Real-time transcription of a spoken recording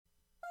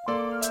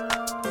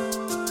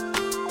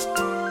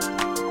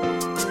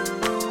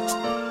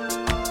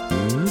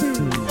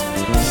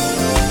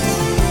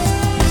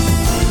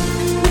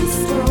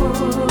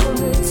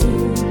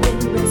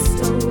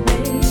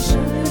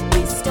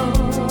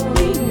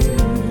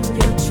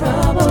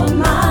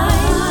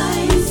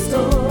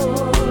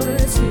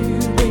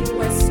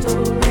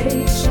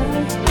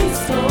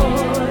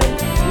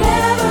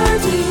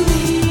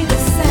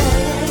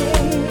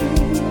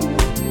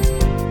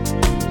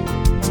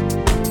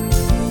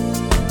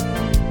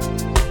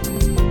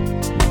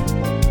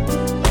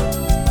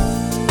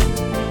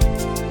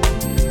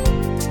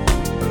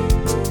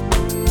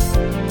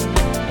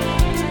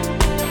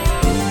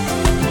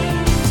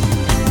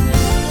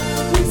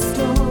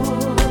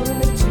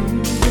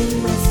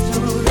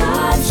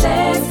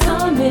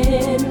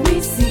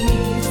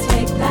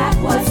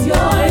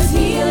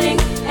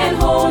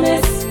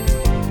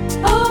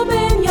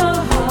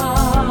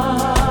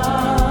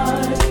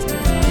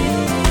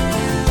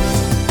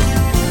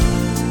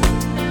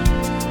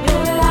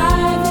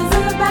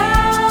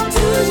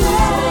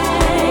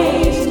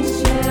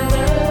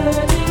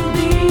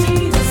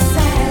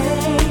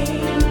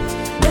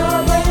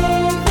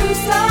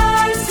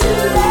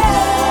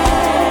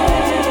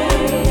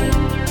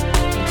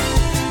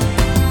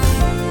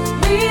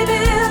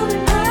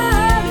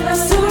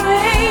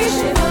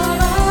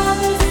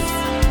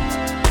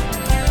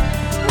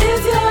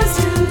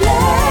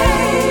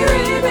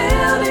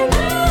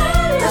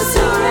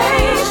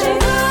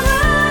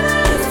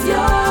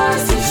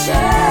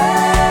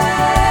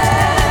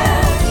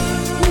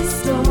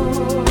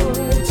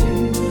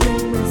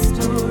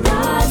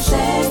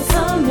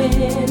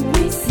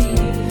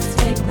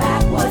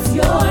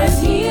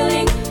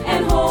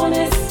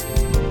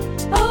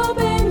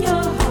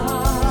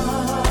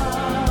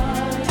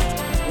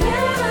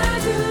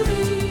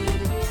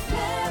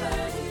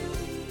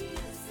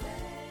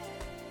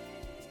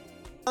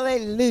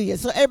Hallelujah.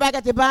 So everybody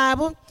got the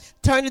Bible?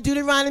 Turn to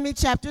Deuteronomy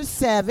chapter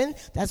 7.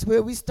 That's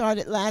where we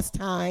started last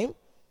time.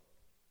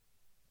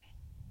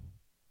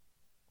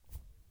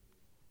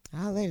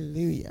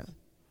 Hallelujah.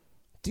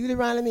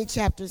 Deuteronomy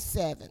chapter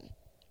 7.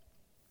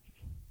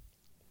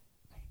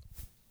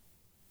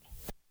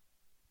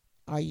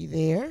 Are you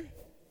there?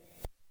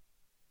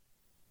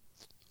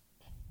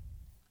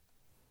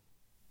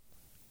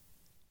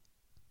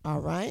 All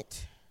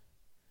right.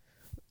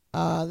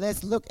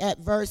 Let's look at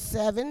verse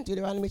 7,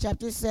 Deuteronomy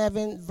chapter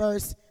 7,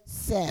 verse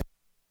 7.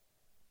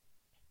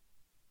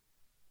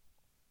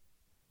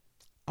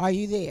 Are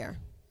you there?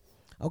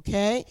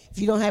 Okay. If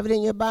you don't have it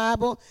in your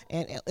Bible,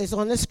 and it's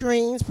on the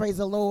screens, praise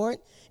the Lord.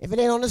 If it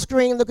ain't on the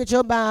screen, look at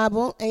your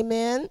Bible.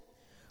 Amen.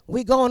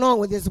 We're going on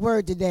with this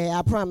word today.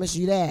 I promise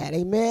you that.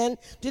 Amen.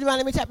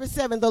 Deuteronomy chapter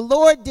 7. The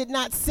Lord did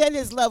not set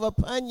his love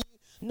upon you,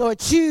 nor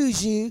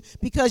choose you,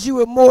 because you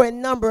were more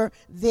in number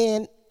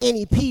than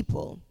any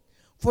people.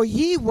 For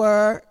ye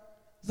were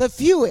the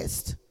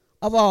fewest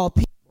of all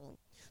people.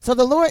 So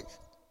the Lord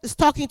is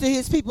talking to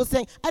his people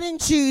saying, I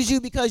didn't choose you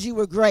because you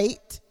were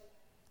great.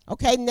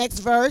 Okay, next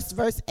verse,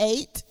 verse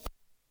 8.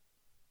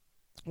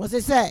 What's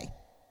it say?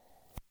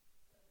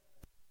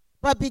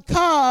 But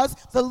because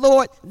the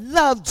Lord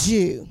loved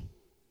you,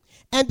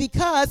 and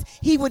because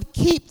he would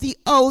keep the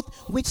oath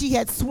which he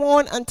had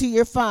sworn unto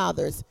your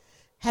fathers,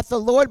 hath the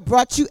Lord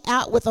brought you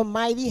out with a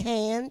mighty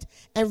hand,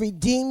 and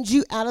redeemed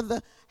you out of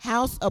the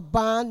house of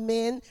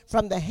bondmen,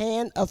 from the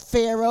hand of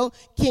Pharaoh,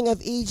 king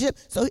of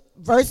Egypt. So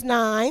verse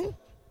 9,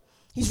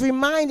 he's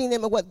reminding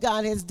them of what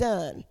God has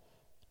done.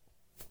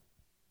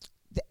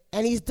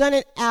 And he's done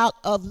it out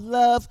of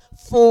love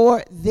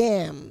for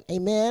them.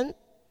 Amen.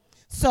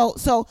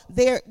 So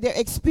they're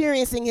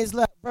experiencing his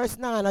love. Verse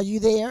 9, are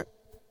you there?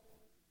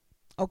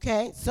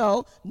 Okay,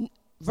 so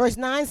verse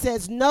 9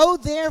 says, know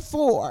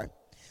therefore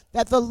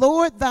that the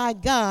Lord thy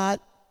God,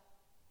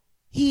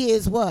 he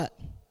is what?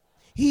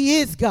 He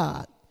is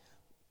God.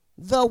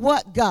 The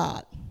what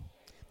God?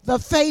 The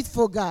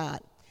faithful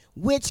God,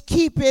 which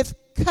keepeth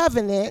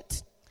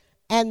covenant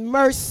and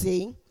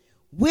mercy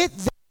with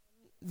them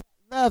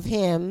that love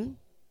him,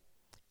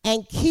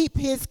 and keep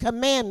his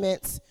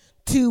commandments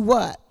to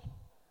what?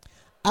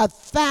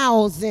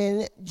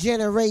 1,000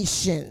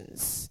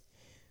 generations.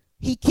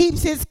 He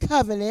keeps his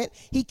covenant.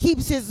 He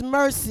keeps his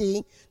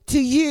mercy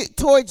to you,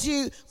 towards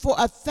you, for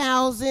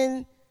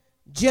 1,000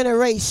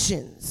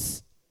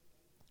 generations.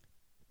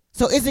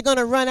 So is it going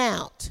to run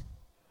out?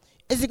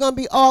 Is it going to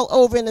be all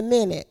over in a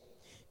minute?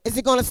 Is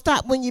it going to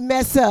stop when you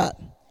mess up?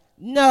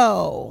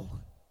 No.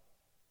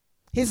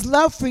 His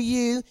love for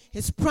you,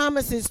 his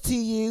promises to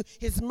you,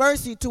 his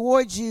mercy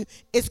towards you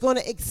is going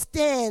to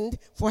extend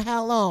for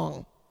how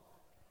long?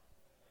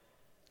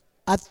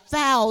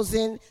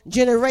 1,000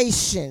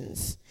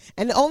 generations.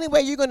 And the only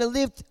way you're going to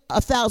live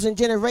 1,000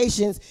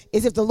 generations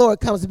is if the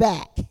Lord comes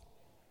back.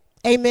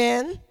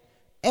 Amen?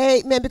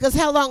 Amen. Because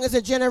how long is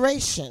a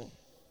generation?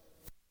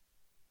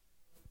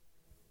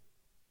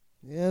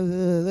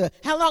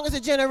 How long is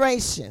a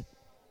generation?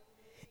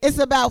 It's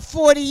about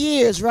 40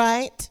 years,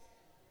 right?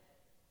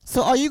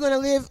 So are you going to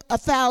live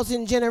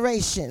 1,000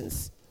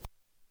 generations?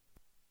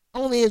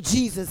 Only if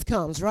Jesus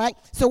comes, right?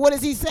 So what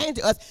is he saying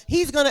to us?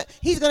 He's going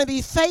to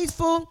be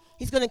faithful.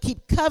 He's going to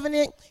keep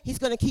covenant. He's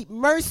going to keep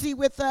mercy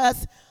with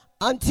us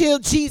until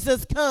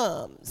Jesus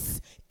comes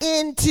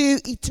into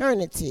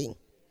eternity.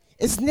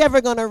 It's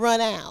never going to run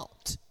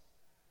out.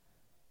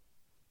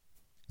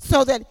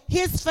 So that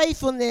his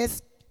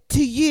faithfulness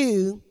to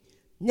you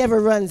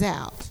never runs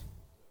out.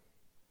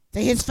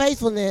 Say his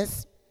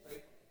faithfulness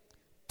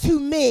to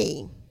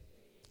me,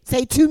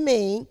 say to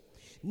me,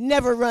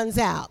 never runs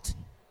out.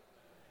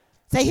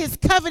 Say his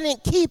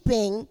covenant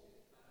keeping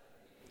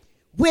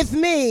with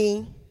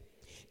me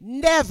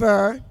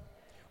never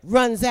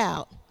runs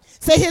out.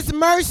 Say his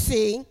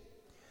mercy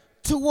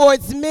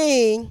towards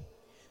me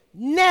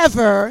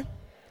never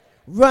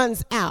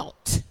runs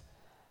out.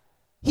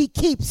 He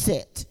keeps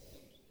it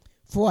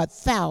for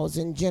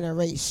 1,000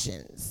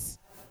 generations.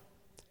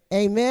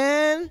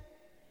 Amen.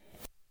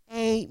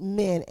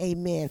 Amen.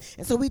 Amen.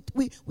 And so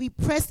we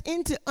press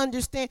into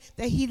understand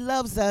that he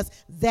loves us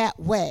that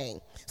way.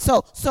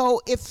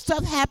 So if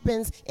stuff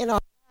happens in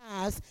our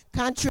lives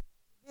contrary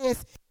to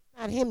this, it's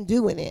not him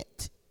doing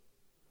it.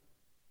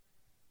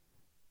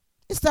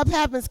 If stuff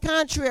happens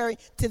contrary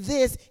to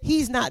this,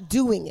 he's not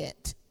doing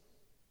it.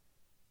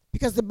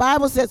 Because the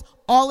Bible says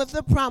all of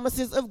the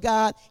promises of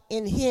God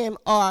in him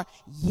are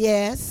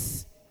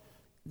yes.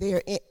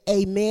 They're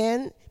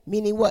amen.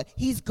 Meaning what?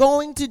 He's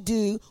going to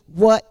do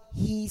what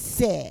he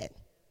said.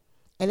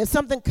 And if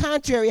something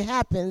contrary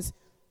happens,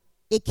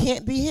 it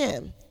can't be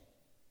him.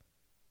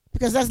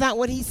 Because that's not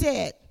what he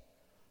said.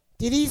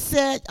 Did he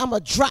say, I'm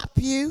going to drop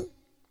you?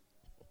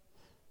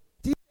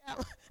 Did he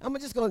say, I'm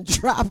just going to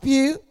drop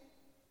you?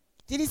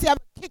 Did he say, I'm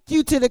going to kick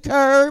you to the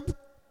curb?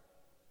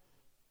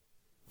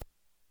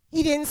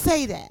 He didn't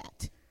say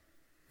that.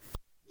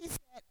 He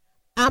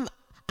said,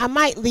 I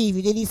might leave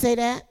you. Did he say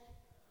that?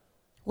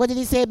 What did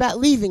he say about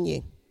leaving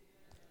you?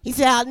 He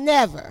said, I'll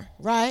never,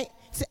 right?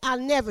 He said,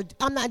 I'm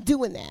not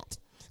doing that.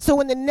 So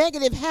when the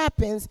negative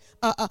happens,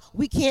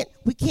 we can't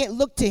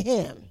look to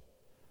him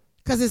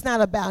because it's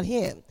not about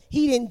him.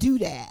 He didn't do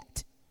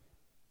that.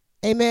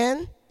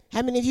 Amen.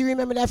 How many of you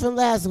remember that from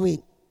last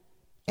week?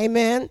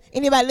 Amen.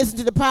 Anybody listen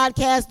to the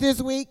podcast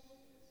this week?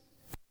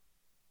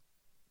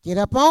 Get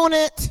up on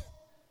it.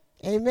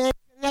 Amen.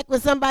 Connect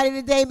with somebody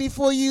today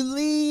before you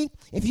leave.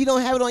 If you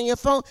don't have it on your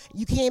phone,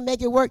 you can't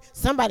make it work.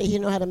 Somebody here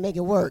know how to make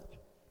it work.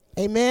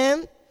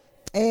 Amen.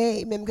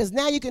 Amen. Because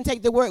now you can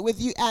take the word with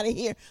you out of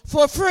here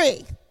for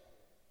free.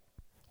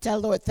 Tell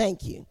the Lord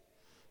thank you.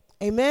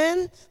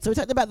 Amen. So we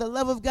talked about the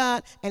love of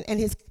God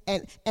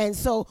and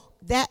so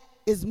that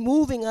is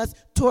moving us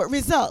toward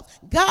results.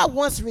 God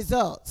wants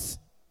results.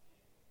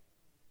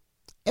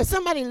 If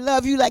somebody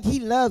loves you like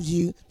he loves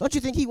you, don't you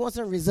think he wants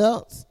some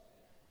results?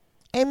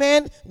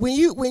 Amen. When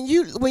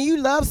you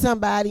love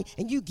somebody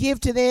and you give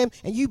to them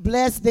and you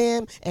bless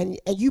them and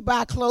you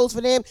buy clothes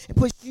for them and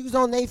put shoes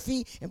on their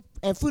feet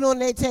and food on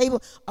their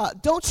table,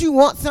 don't you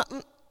want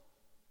something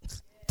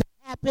to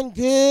happen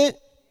good?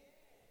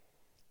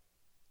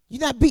 You're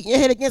not beating your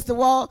head against the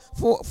wall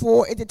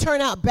for it to turn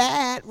out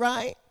bad,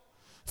 right?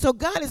 So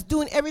God is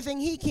doing everything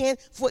he can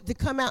for it to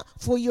come out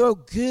for your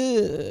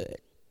good.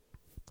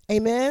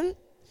 Amen.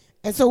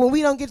 And so when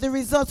we don't get the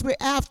results we're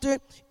after,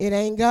 it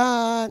ain't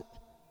God.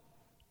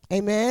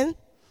 Amen.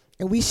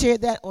 And we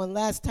shared that on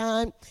last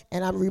time,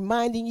 and I'm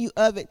reminding you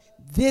of it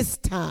this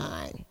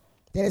time,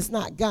 that it's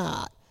not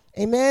God.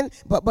 Amen.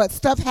 But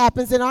stuff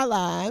happens in our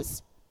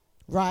lives,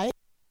 right?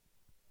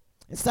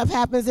 And stuff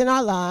happens in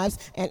our lives,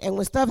 and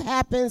when stuff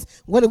happens,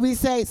 what do we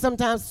say?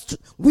 Sometimes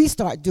we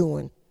start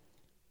doing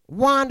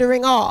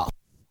wandering off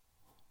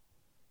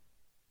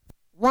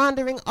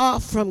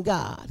from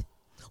God.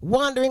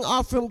 Wandering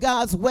off from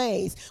God's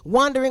ways,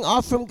 wandering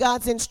off from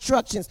God's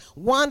instructions,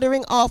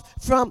 wandering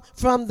off from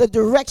the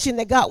direction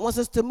that God wants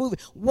us to move,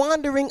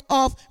 wandering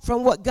off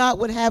from what God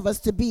would have us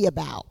to be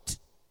about.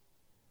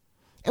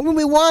 And when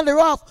we wander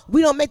off,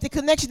 we don't make the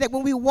connection that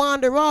when we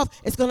wander off,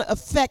 it's going to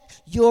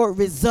affect your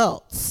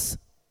results.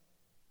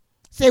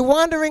 Say,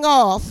 wandering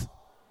off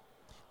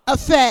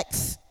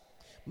affects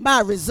my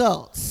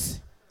results.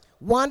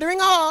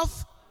 Wandering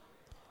off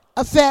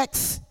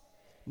affects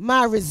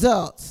my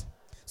results.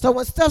 So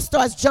when stuff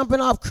starts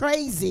jumping off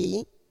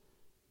crazy,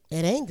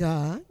 it ain't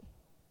God.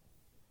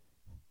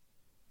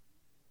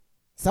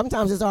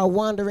 Sometimes it's our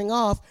wandering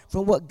off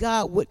from what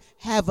God would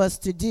have us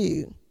to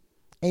do.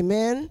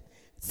 Amen?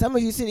 Some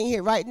of you sitting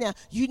here right now,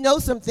 you know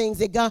some things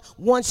that God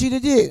wants you to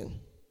do.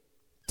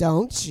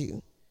 Don't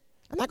you?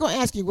 I'm not going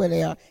to ask you where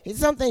they are. It's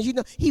some things you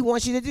know he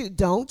wants you to do.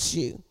 Don't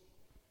you?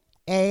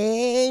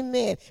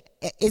 Amen.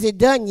 Is it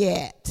done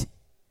yet?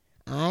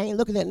 I ain't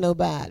looking at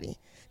nobody.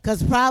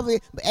 Because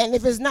probably, and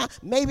if it's not,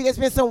 maybe there's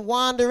been some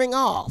wandering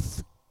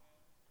off.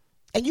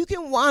 And you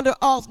can wander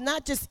off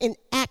not just in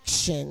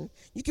action,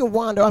 you can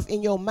wander off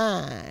in your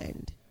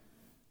mind.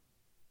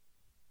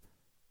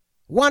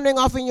 Wandering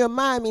off in your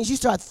mind means you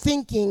start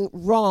thinking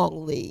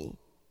wrongly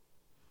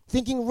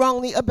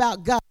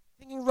about God,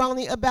 thinking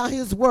wrongly about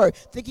his word,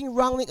 thinking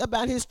wrongly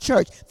about his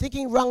church,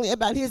 thinking wrongly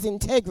about his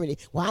integrity.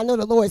 Well, I know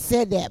the Lord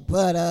said that,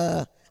 but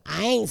I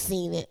ain't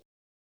seen it.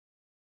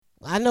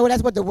 I know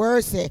that's what the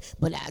word said,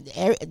 but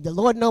the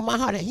Lord knows my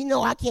heart. He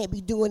know I can't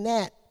be doing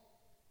that.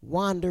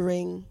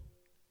 Wandering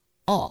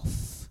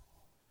off.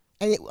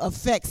 And it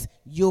affects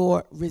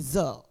your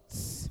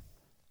results.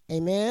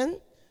 Amen?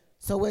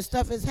 So when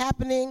stuff is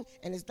happening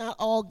and it's not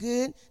all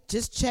good,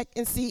 just check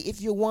and see if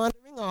you're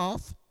wandering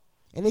off.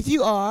 And if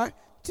you are,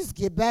 just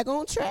get back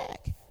on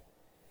track.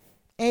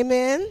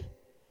 Amen?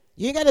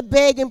 You ain't got to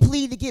beg and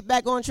plead to get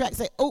back on track.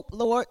 Say, oh,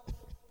 Lord,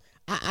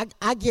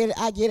 I get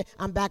it.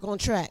 I'm back on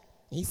track.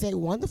 He said,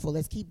 wonderful,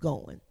 let's keep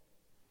going.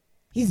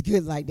 He's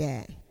good like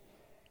that.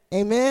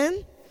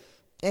 Amen?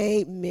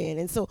 Amen.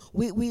 And so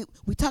we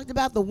talked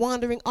about the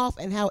wandering off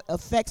and how it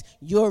affects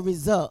your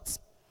results.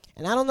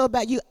 And I don't know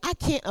about you, I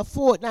can't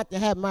afford not to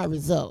have my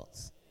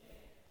results.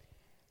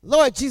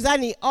 Lord Jesus, I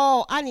need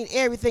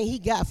everything he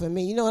got for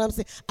me. You know what I'm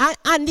saying?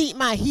 I need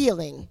my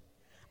healing.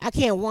 I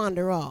can't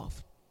wander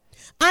off.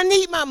 I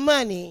need my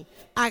money.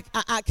 I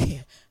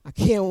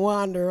can't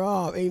wander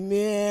off.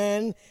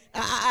 Amen.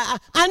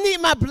 I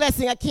need my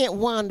blessing. I can't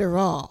wander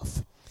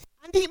off.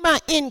 I need my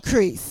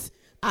increase.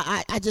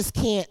 I just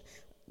can't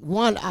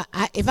wander.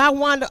 If I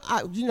wander,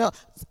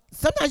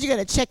 sometimes you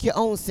got to check your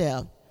own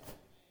self.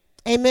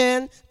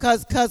 Amen.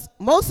 Because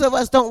most of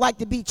us don't like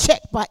to be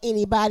checked by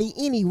anybody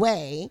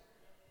anyway.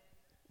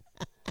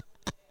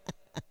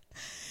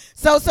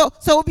 So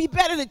it would be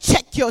better to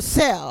check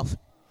yourself.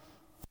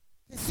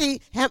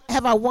 See,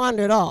 have I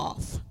wandered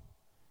off?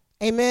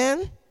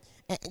 Amen?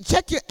 And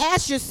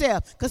ask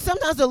yourself, because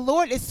sometimes the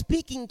Lord is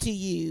speaking to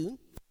you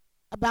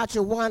about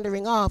your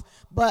wandering off,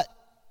 but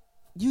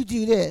you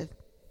do this.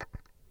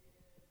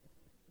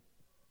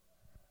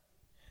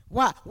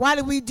 Why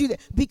do we do that?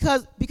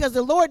 Because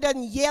the Lord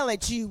doesn't yell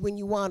at you when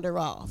you wander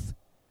off.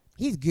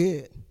 He's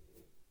good.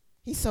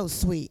 He's so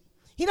sweet.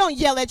 He don't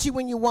yell at you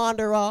when you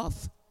wander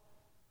off.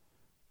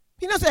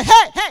 He don't say,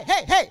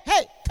 hey,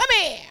 come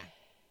here.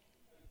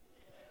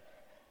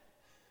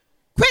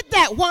 Quit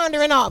that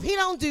wandering off. He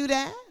don't do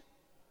that.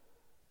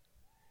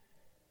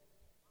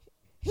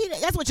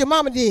 That's what your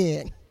mama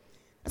did.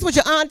 That's what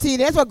your auntie did.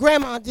 That's what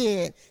grandma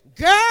did.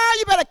 Girl,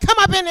 you better come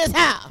up in this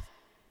house.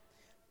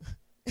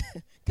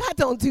 God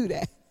don't do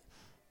that.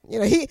 You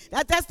know, he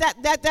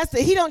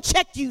don't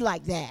check you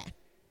like that.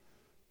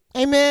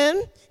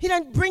 Amen. He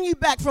doesn't bring you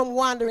back from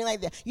wandering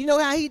like that. You know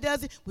how he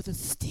does it? With a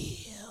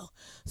still,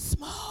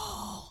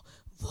 small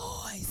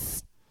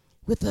voice.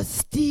 With a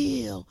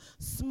still,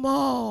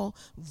 small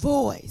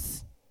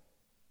voice.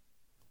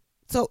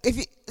 So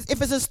if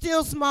it's a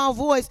still, small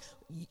voice,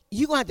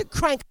 you're going to have to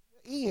crank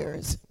your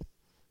ears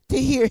to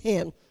hear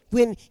him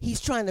when he's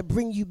trying to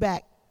bring you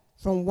back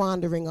from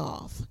wandering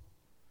off.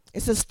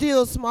 It's a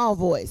still, small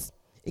voice.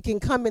 It can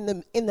come in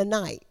the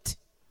night.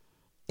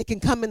 It can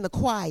come in the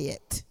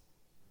quiet.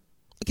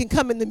 It can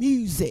come in the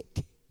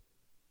music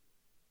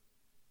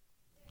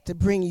to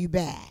bring you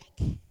back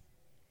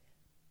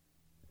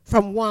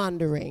from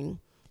wandering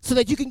so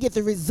that you can get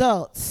the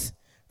results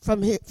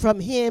from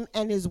him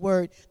and his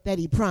word that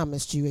he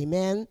promised you.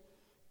 Amen?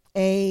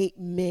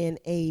 Amen,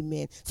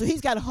 amen. So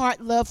he's got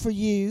heart love for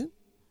you.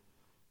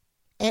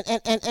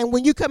 And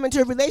when you come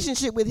into a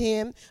relationship with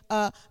him,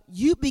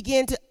 you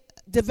begin to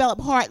develop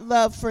heart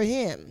love for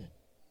him.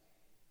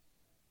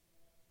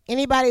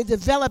 Anybody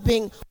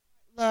developing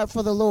love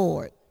for the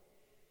Lord?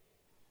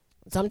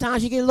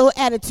 Sometimes you get a little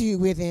attitude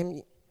with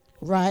him,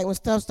 right? When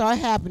stuff start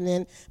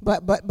happening,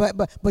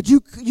 but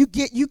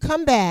you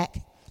come back.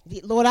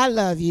 Lord, I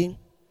love you.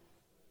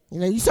 You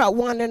know, you start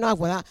wandering off.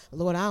 Well,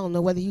 Lord, I don't know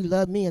whether you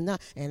love me or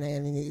not. And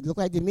it look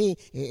like to me,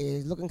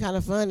 it's looking kind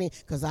of funny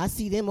because I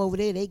see them over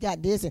there. They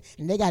got this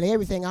and they got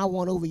everything I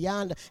want over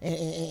yonder.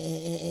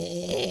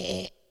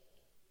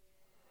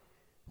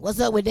 What's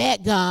up with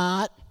that,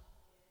 God?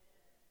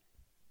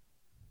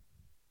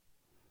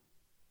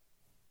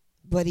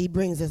 But he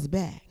brings us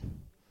back.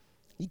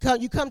 You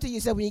come to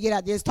yourself when you get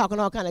out there talking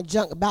all kind of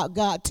junk about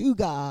God to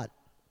God.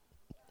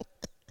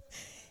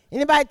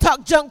 Anybody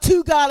talk junk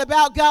to God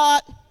about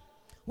God?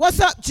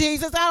 What's up,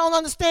 Jesus? I don't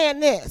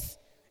understand this.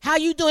 How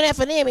you doing that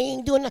for them? You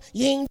ain't doing it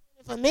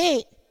for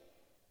me.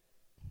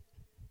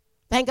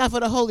 Thank God for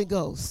the Holy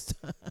Ghost.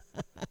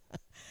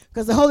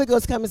 Because the Holy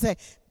Ghost come and say,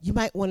 you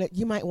might want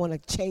to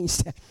change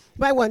that. You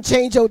might want to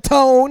change your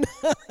tone.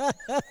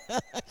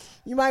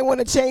 You might want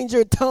to change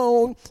your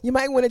tone. You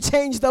might want to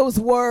change those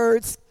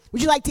words.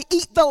 Would you like to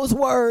eat those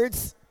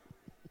words?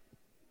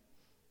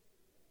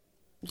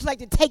 Would you like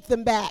to take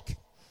them back?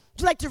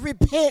 Would you like to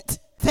repent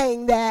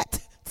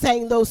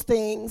saying those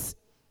things?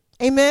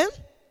 Amen?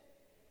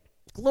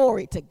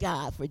 Glory to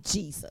God for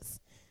Jesus.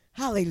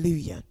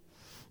 Hallelujah.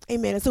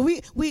 Amen. And so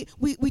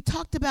we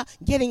talked about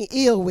getting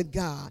ill with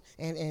God.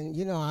 And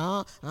you know,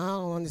 I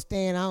don't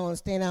understand.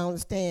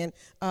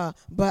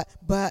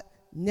 But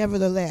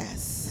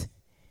nevertheless,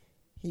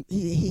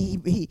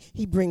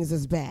 he brings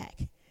us back.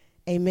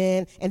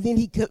 Amen. And then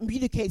he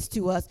communicates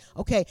to us,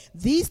 okay,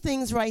 these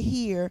things right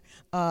here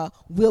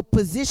will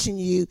position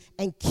you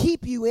and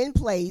keep you in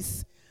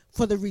place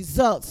for the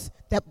results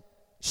that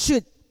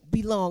should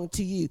belong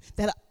to you,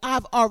 that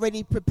I've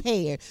already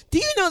prepared. Do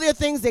you know there are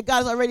things that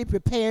God's already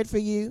prepared for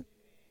you?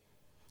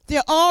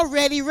 They're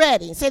already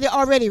ready. Say they're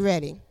already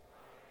ready.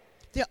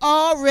 They're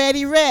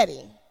already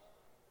ready.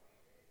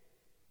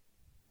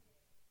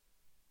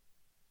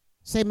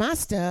 Say my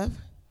stuff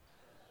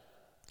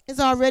is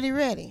already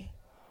ready.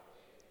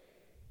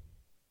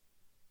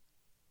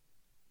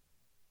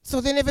 So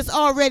then if it's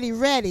already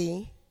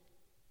ready,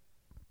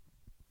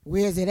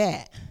 where's it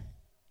at?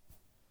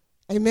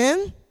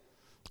 Amen?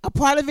 A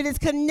part of it is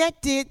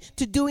connected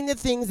to doing the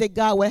things that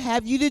God would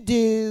have you to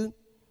do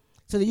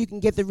so that you can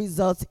get the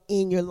results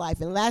in your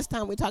life. And last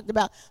time we talked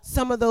about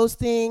some of those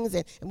things,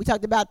 and we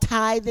talked about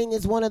tithing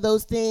is one of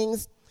those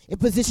things. It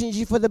positions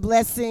you for the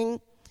blessing,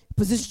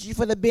 positions you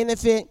for the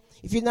benefit.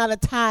 If you're not a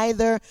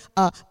tither,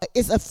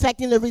 it's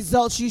affecting the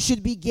results you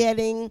should be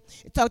getting.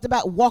 It talked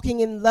about walking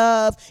in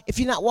love. If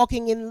you're not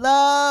walking in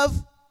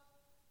love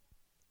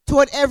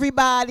toward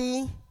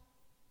everybody,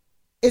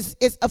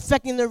 it's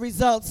affecting the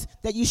results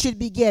that you should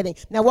be getting.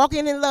 Now,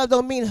 walking in love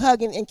don't mean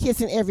hugging and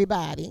kissing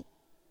everybody.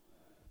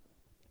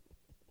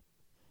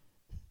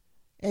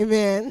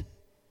 Amen.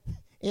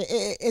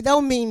 It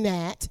don't mean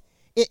that.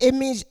 It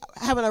means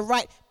having a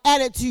right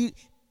attitude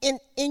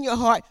in your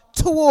heart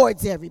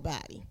towards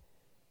everybody.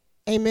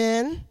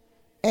 Amen.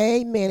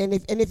 Amen.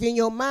 And if in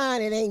your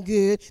mind it ain't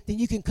good, then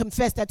you can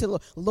confess that to the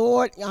Lord.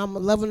 Lord, I'm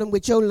loving them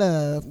with your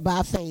love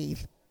by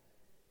faith.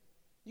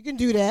 You can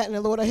do that, and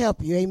the Lord will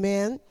help you.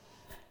 Amen.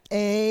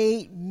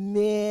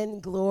 Amen.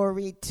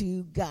 Glory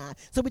to God.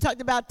 So we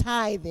talked about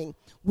tithing.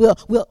 We'll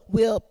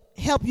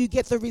help you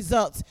get the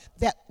results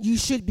that you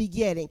should be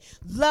getting.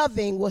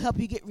 Loving will help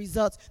you get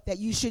results that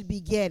you should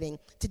be getting.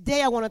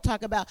 Today I want to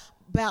talk about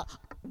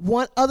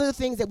one other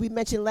things that we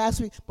mentioned last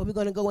week, but we're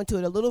going to go into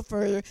it a little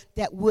further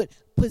that would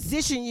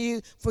position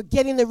you for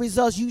getting the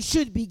results you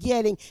should be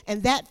getting,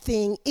 and that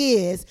thing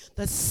is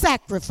the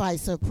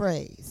sacrifice of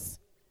praise.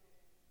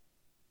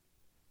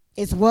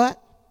 It's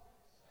what?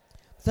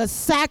 The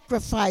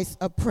sacrifice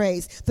of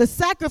praise. The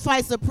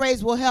sacrifice of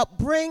praise will help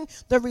bring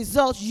the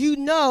results you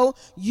know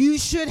you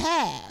should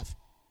have.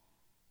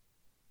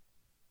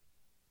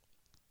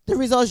 The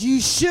results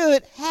you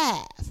should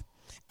have.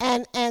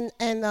 And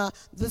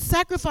the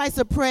sacrifice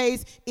of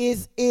praise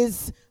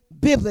is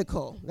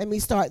biblical. Let me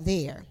start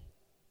there.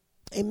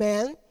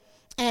 Amen.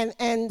 And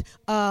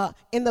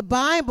in the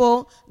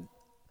Bible,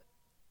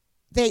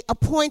 they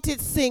appointed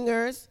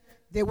singers.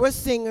 There were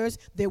singers.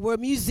 There were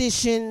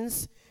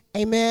musicians.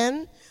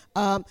 Amen.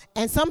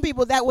 And some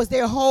people, that was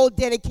their whole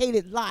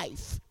dedicated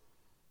life,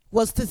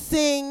 was to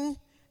sing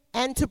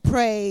and to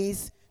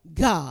praise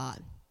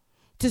God.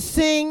 To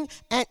sing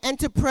and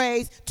to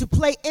praise, to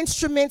play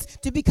instruments,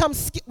 to become,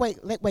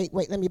 wait,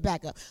 let me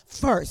back up.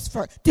 First,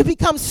 to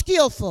become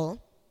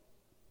skillful.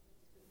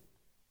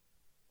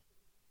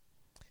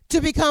 To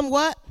become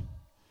what?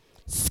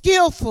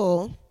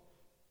 Skillful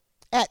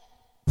at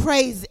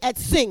praise, at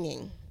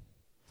singing.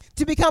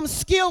 To become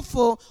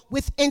skillful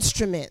with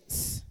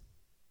instruments.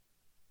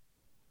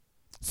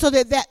 So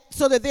that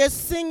their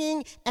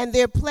singing and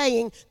their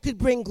playing could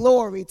bring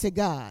glory to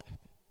God.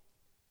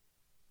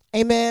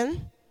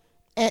 Amen.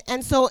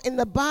 And so in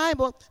the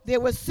Bible, there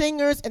were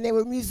singers and there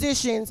were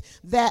musicians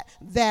that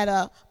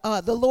the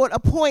Lord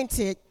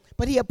appointed,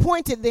 but he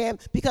appointed them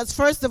because,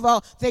 first of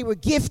all, they were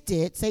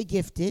gifted, say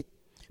gifted,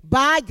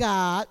 by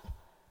God,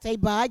 say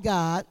by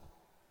God,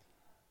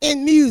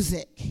 in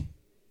music.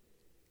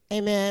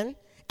 Amen.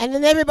 And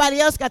then everybody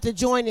else got to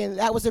join in.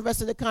 That was the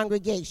rest of the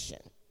congregation.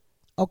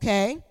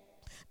 Okay?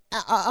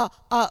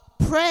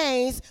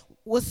 Praise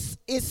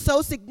is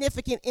so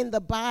significant in the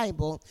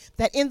Bible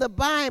that in the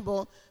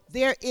Bible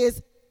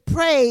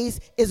praise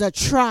is a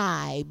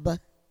tribe.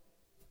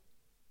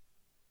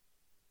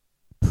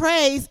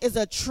 Praise is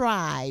a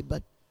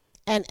tribe.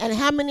 And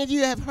how many of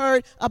you have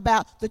heard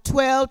about the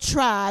 12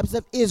 tribes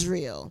of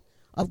Israel,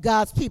 of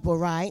God's people,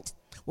 right?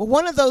 Well,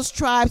 one of those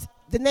tribes,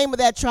 the name of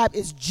that tribe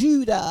is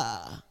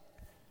Judah.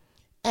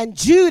 And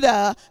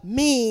Judah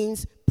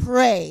means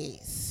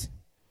praise.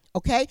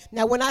 Okay?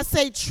 Now, when I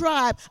say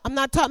tribe, I'm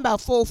not talking about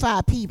 4 or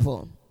 5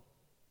 people.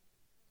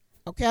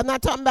 Okay? I'm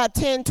not talking about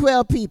 10,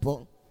 12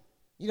 people.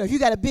 You know, if you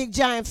got a big,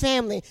 giant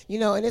family, you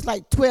know, and it's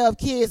like 12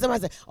 kids,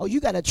 somebody say, oh, you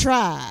got a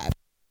tribe.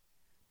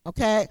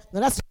 Okay?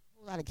 Now, that's a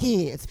whole lot of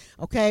kids.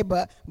 Okay?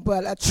 But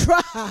a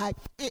tribe,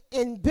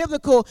 in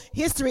biblical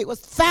history, it was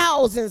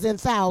thousands and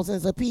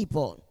thousands of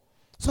people.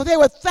 So there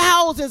were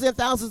thousands and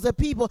thousands of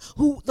people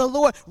who the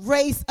Lord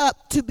raised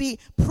up to be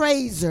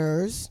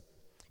praisers,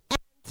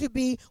 to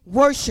be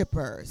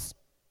worshipers,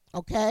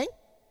 okay?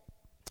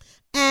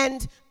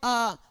 And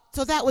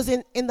so that was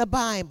in the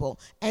Bible.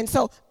 And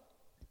so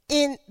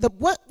in the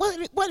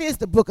what is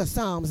the book of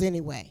Psalms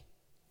anyway?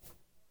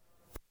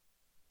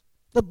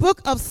 The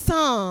book of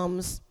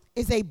Psalms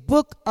is a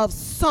book of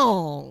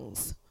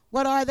songs.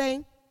 What are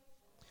they?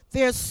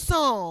 They're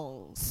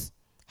songs.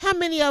 How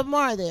many of them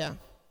are there?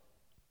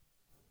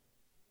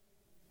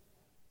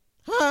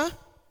 Huh?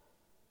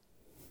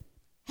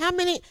 How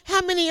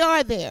many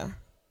are there?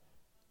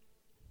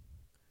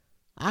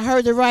 I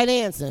heard the right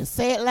answer.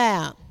 Say it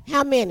loud.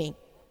 How many?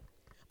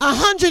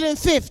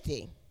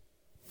 150.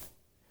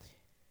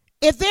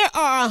 If there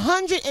are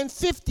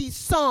 150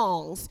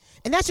 songs,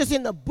 and that's just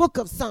in the book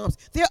of Psalms,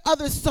 there are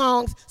other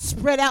songs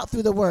spread out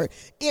through the word.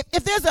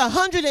 If there's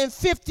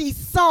 150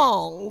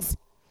 songs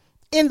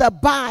in the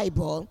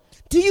Bible,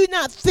 do you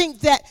not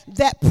think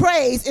that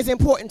praise is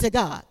important to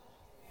God?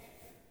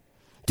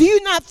 Do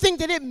you not think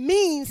that it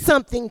means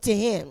something to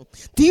him?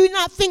 Do you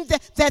not think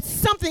that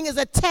something is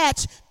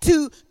attached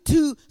to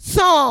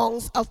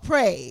songs of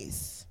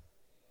praise?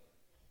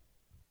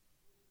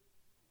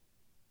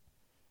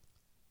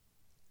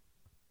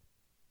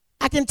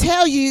 I can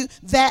tell you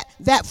that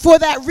for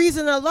that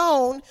reason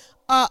alone,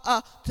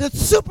 the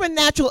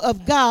supernatural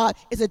of God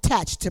is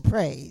attached to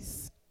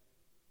praise.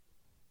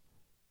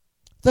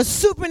 The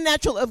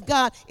supernatural of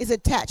God is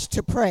attached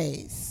to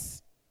praise.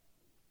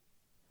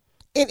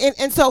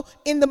 And so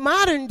in the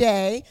modern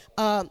day,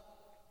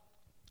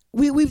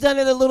 we've done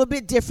it a little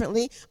bit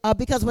differently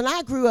because when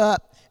I grew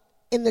up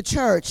in the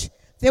church,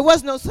 there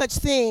was no such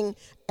thing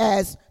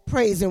as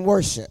praise and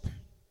worship.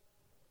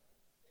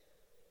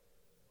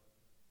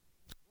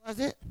 Was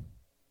it?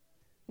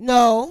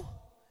 No.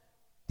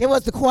 There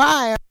was the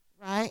choir,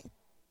 right?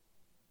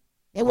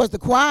 There was the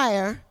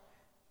choir,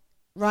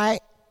 right?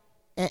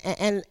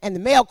 And the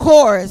male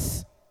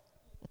chorus.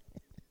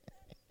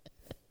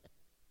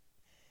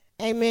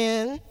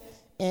 Amen.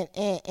 And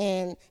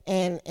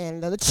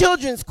the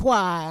children's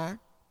choir.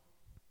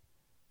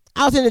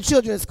 I was in the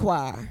children's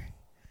choir.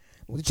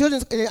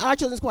 In our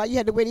children's choir, you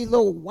had to wear these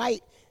little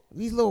white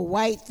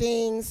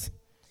things.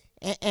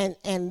 And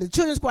the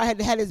children's choir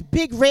had this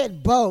big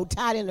red bow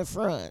tied in the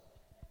front.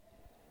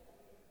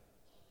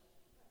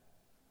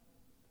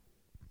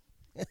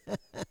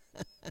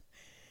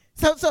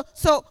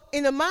 So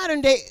in the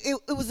modern day,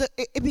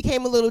 it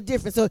became a little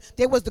different. So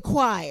there was the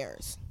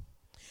choirs.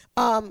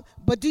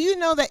 But do you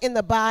know that in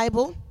the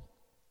Bible,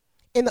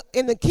 in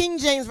the King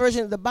James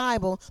Version of the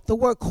Bible, the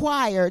word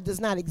choir does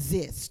not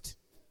exist.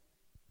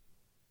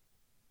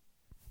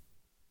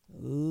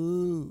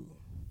 Ooh.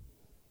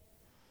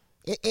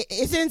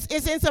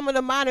 It's in some of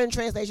the modern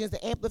translations.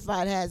 The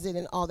Amplified has it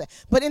and all that.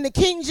 But in the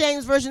King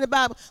James Version of the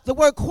Bible, the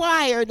word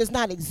choir does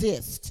not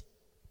exist.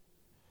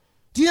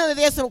 Do you know that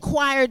there's some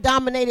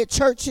choir-dominated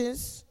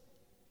churches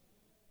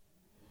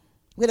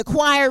where the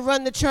choir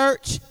run the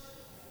church?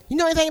 You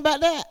know anything about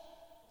that?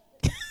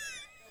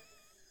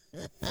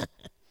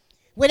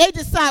 Where they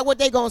decide what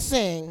they're going to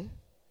sing.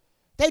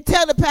 They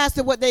tell the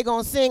pastor what they're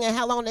going to sing and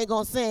how long they're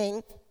going to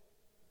sing,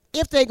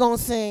 if they're going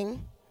to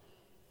sing.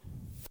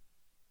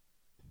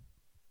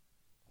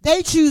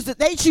 They choose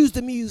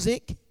the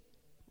music.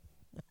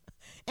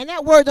 And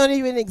that word don't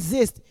even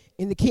exist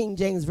in the King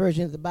James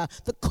Version of the Bible.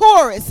 The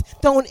chorus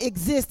don't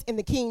exist in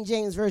the King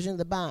James Version of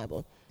the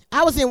Bible.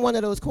 I was in one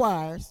of those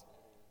choirs.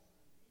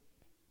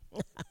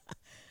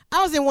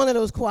 I was in one of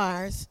those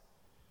choirs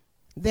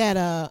that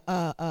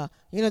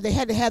they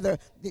had to have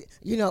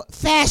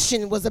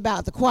fashion was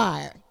about the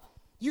choir.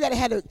 You had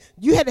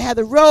to have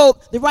the robe,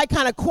 the right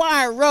kind of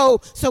choir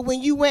robe. So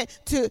when you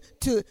went to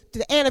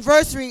the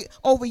anniversary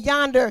over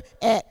yonder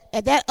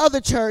at that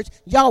other church,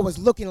 y'all was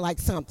looking like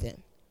something.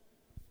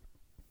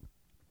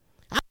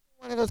 I was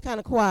one of those kind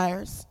of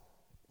choirs.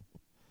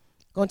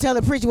 Gonna tell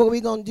the preacher what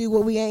we gonna do,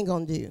 what we ain't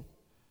gonna do.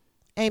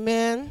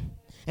 Amen.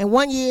 And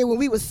one year when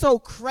we were so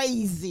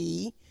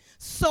crazy,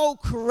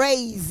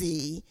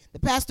 the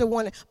pastor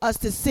wanted us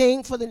to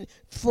sing for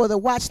the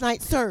watch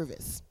night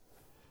service.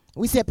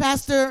 We said,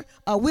 Pastor,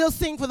 we'll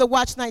sing for the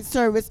watch night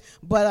service,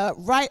 but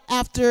right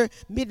after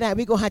midnight,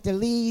 we're going to have to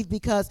leave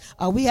because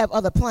we have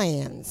other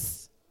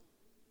plans.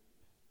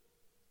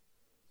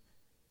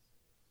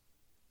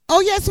 Oh,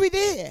 yes, we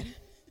did.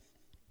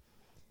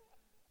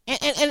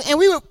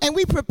 And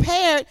we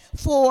prepared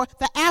for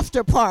the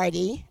after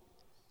party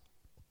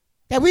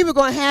that we were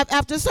going to have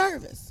after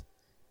service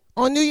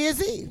on New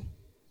Year's Eve.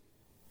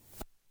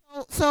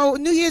 So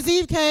New Year's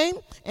Eve came,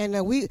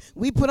 and we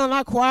put on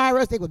our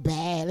choirs. They were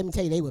bad. Let me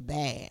tell you, they were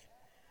bad.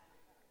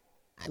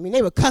 I mean,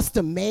 they were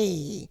custom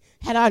made.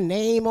 Had our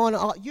name on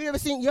it. You ever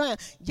seen, y'all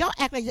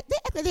act like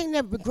they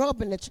never grew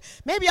up in the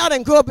church. Maybe y'all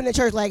didn't grow up in the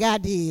church like I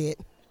did.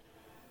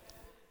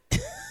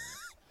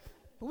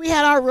 We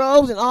had our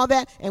robes and all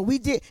that, and we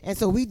did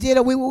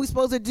what we were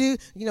supposed to do.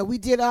 You know, we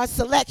did our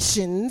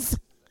selections.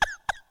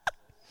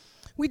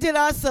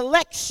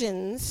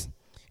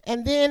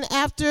 And then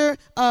after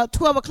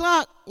 12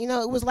 o'clock, it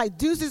was like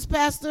deuces,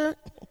 Pastor.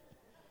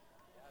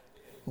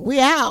 We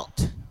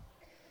out.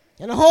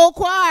 And the whole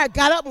choir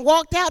got up and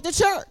walked out the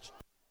church.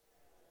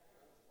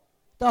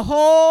 The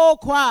whole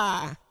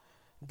choir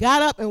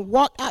got up and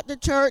walked out the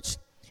church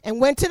and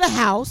went to the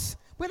house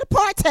where the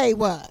party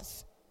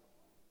was.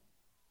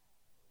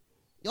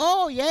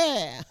 Oh,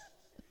 yeah.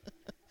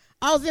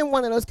 I was in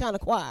one of those kind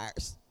of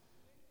choirs.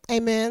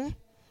 Amen.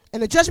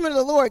 And the judgment of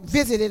the Lord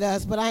visited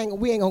us, but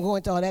we ain't going to go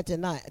into all that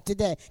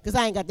today, because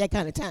I ain't got that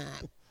kind of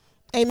time.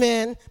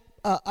 Amen.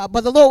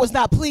 But the Lord was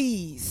not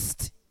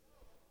pleased,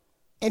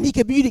 and he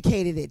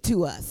communicated it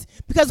to us,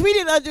 because we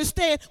didn't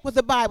understand what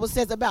the Bible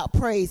says about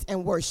praise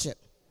and worship.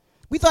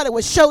 We thought it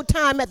was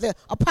showtime at the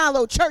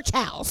Apollo Church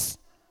House.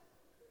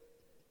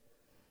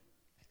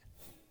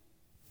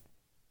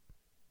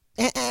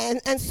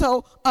 And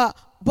so,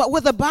 but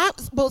what the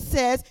Bible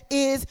says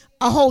is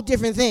a whole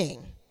different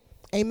thing.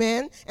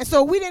 Amen. And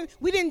so we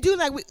didn't do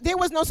like there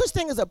was no such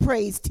thing as a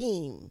praise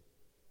team.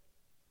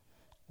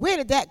 Where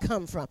did that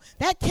come from?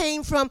 That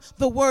came from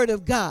the Word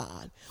of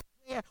God,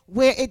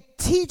 where it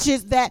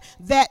teaches that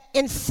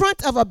in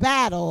front of a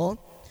battle,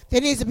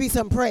 there needs to be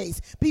some praise.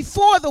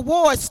 Before the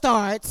war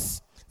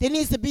starts, there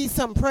needs to be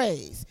some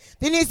praise.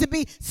 There needs to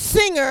be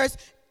singers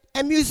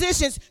and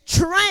musicians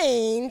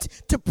trained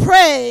to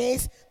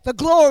praise the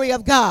glory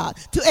of God,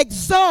 to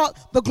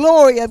exalt the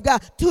glory of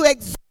God, to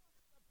exalt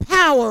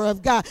power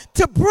of God,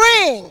 to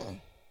bring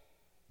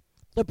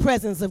the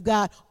presence of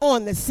God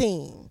on the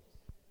scene.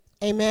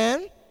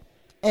 Amen.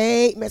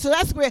 Amen. So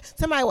that's where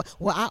somebody,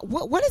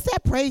 what is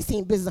that praise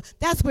team business?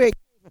 That's where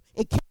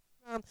it came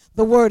from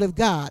the Word of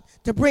God,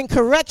 to bring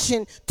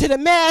correction to the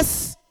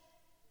mess.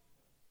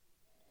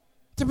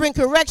 To bring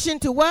correction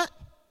to what?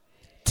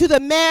 To the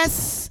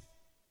mess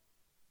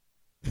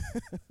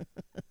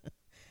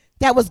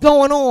that was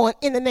going on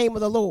in the name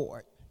of the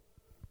Lord.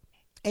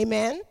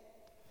 Amen.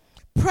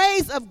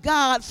 Praise of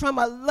God from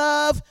a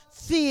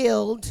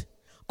love-filled,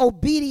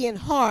 obedient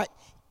heart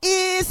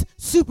is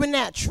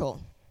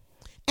supernatural,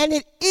 and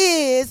it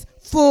is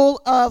full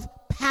of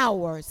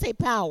power. Say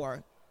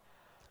power.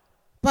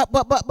 But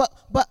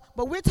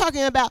we're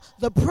talking about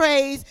the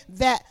praise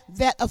that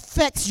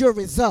affects your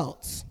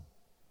results.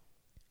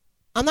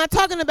 I'm not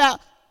talking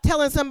about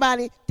telling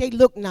somebody they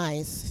look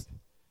nice.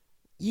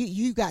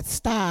 You got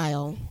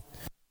style.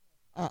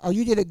 Or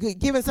you did a good,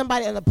 giving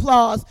somebody an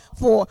applause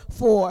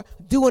for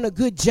doing a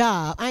good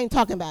job. I ain't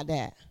talking about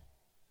that.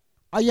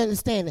 Are you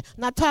understanding?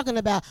 I'm not talking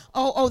about,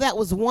 oh, that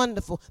was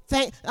wonderful.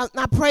 I'm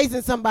not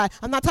praising somebody.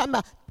 I'm not talking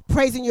about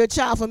praising your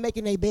child for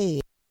making their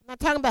bed. I'm not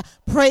talking about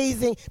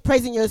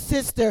praising your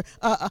sister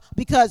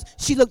because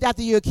she looked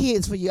after your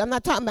kids for you. I'm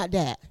not talking about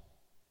that.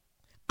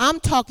 I'm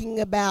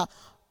talking about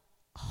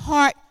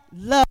heart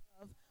love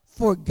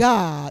for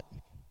God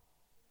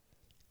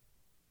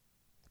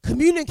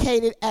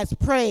communicated as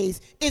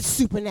praise is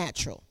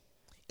supernatural.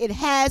 It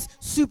has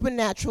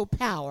supernatural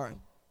power.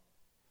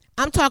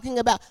 I'm talking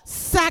about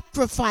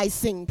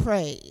sacrificing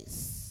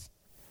praise.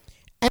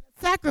 And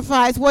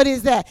sacrifice, what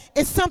is that?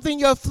 It's something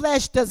your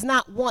flesh does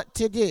not want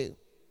to do.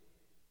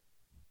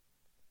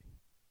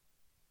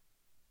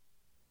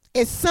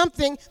 It's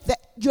something that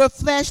your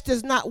flesh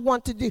does not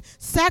want to do.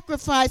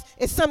 Sacrifice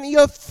is something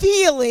your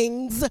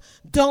feelings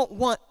don't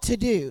want to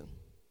do.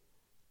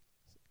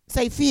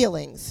 Say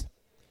feelings.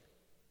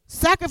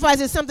 Sacrifice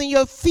is something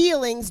your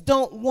feelings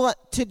don't want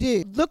to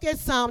do. Look at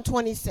Psalm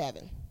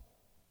 27.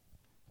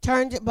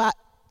 Turn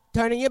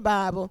in your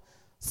Bible.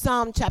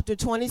 Psalm chapter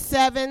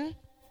 27.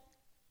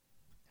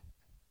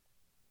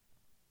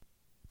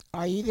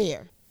 Are you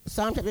there?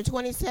 Psalm chapter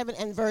 27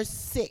 and verse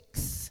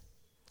 6.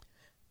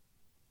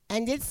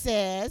 And it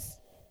says,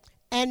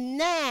 "And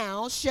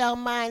now shall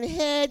mine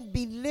head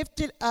be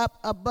lifted up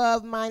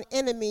above mine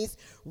enemies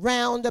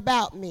round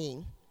about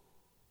me.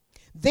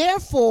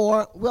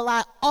 Therefore will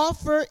I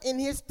offer in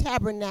his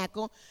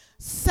tabernacle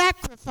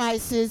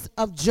sacrifices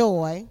of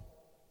joy.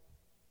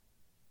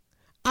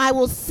 I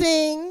will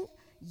sing,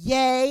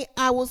 yea,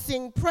 I will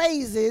sing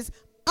praises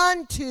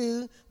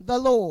unto the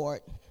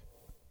Lord."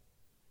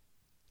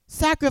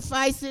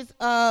 Sacrifices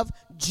of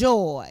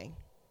joy.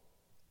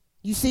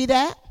 You see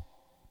that?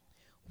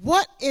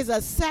 What is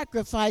a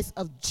sacrifice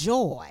of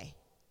joy?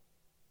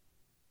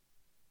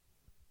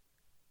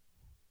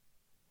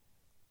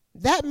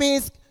 That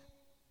means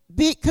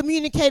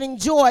communicating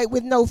joy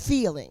with no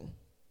feeling.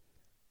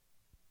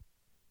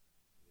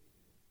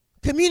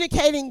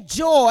 Communicating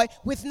joy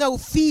with no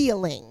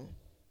feeling.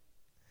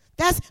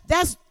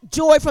 That's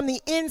joy from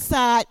the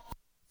inside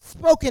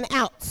spoken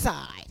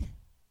outside.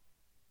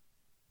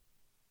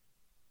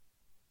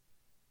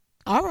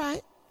 All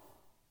right.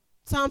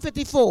 Psalm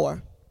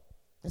 54.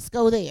 Let's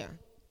go there.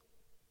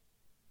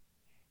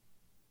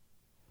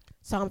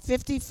 Psalm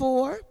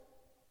 54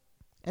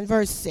 and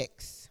verse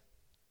 6.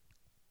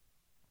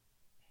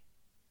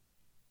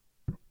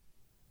 Are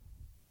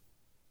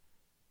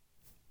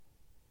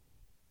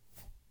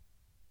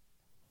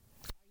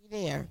you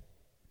there?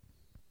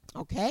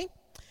 Okay.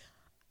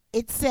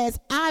 It says,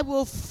 "I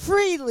will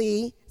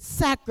freely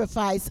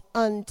sacrifice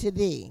unto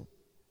thee."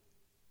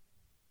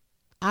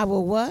 I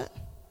will what?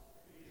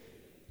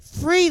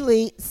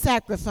 Freely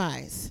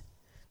sacrifice.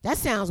 That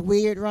sounds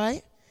weird,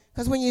 right?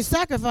 Because when you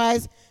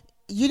sacrifice,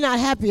 you're not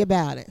happy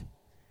about it,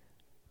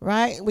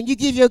 right? When you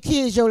give your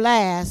kids your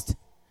last,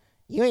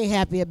 you ain't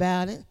happy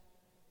about it.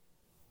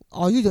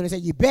 All you doing is say,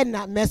 "You better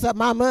not mess up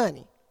my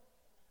money."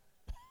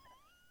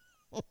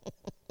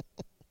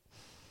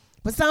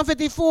 But Psalm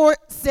 54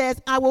 says,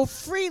 "I will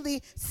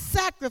freely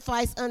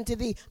sacrifice unto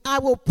thee. I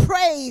will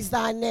praise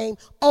thy name,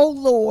 O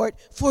Lord,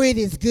 for it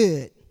is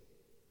good.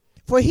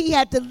 For he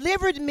hath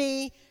delivered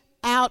me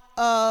out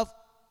of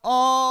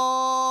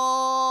all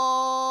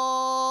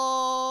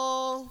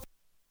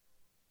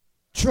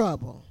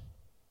trouble.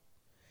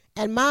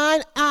 And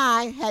mine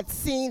eye had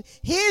seen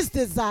his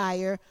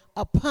desire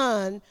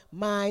upon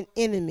mine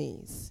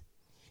enemies."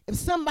 If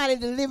somebody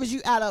delivers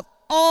you out of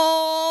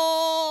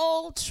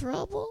all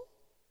trouble,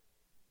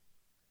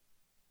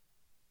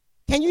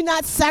 can you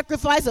not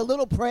sacrifice a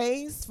little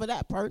praise for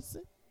that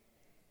person?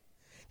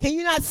 Can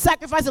you not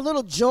sacrifice a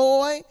little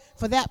joy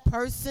for that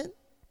person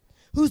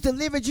who's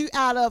delivered you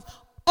out of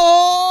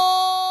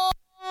all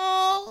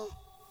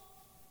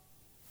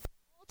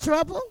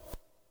trouble?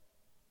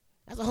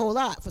 That's a whole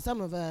lot for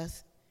some of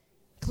us,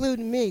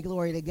 including me,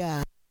 glory to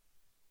God.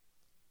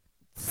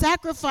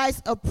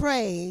 Sacrifice of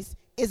praise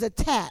is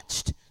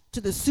attached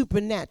to the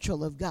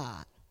supernatural of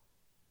God.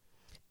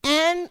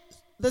 And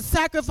the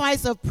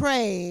sacrifice of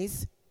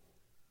praise,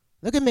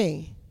 look at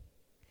me,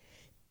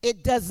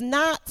 it does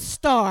not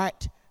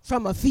start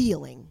from a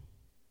feeling.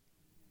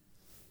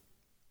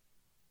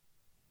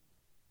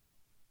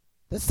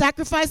 The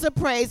sacrifice of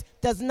praise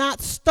does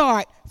not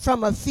start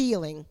from a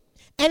feeling,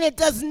 and it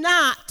does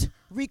not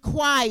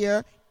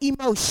require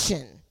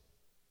emotion.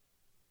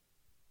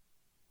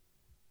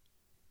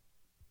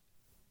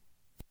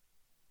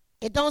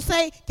 It don't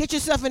say get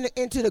yourself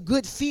into the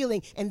good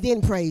feeling and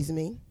then praise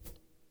me.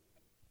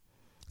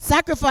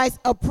 Sacrifice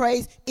of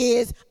praise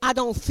is I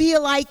don't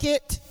feel like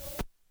it.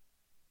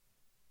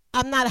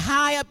 I'm not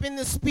high up in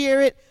the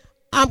spirit.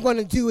 I'm going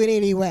to do it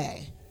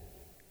anyway.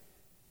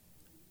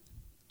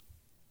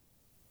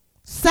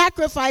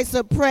 Sacrifice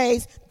of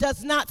praise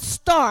does not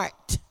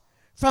start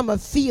from a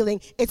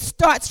feeling. It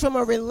starts from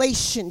a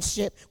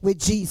relationship with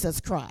Jesus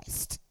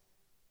Christ,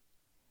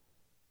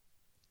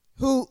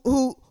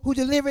 who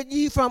delivered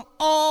you from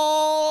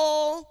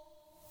all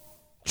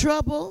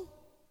trouble.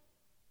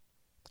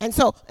 And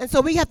so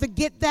we have to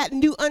get that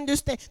new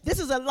understanding. This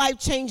is a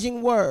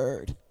life-changing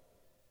word.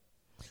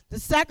 The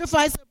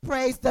sacrifice of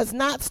praise does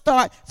not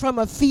start from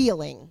a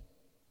feeling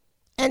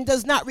and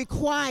does not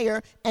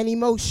require an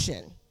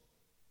emotion.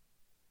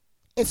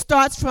 It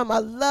starts from a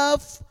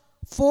love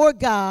for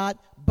God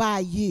by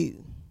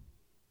you.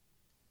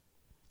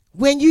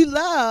 When you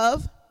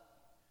love,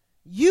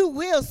 you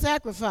will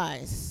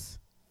sacrifice.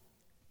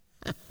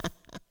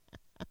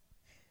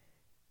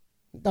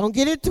 Don't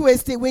get it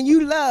twisted. When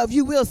you love,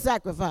 you will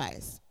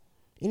sacrifice.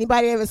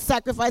 Anybody ever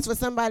sacrificed for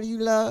somebody you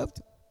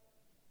loved?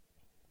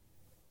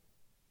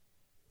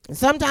 And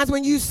sometimes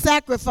when you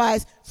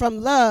sacrifice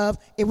from love,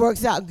 it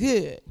works out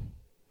good.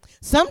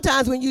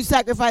 Sometimes when you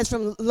sacrifice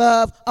from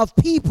love of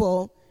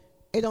people,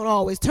 it don't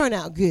always turn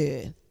out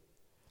good.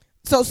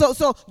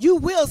 So you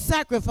will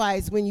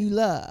sacrifice when you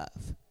love.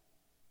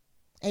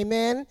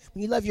 Amen?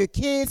 When you love your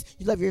kids,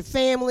 you love your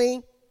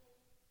family.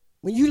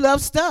 When you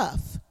love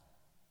stuff,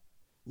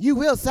 you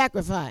will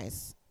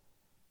sacrifice.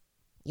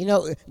 You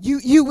know,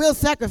 you will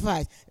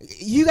sacrifice.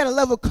 You got a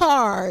love of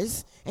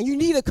cars, and you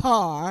need a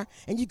car,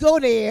 and you go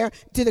there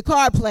to the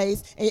car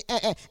place,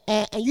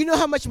 and you know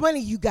how much money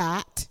you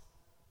got.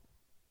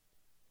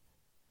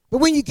 But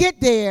when you get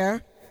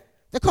there,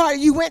 the car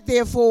you went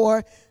there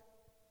for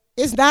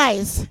is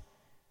nice,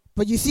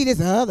 but you see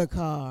this other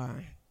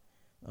car.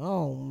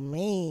 Oh,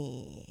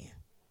 man.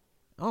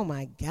 Oh,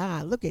 my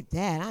God, look at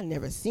that. I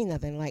never seen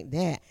nothing like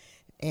that.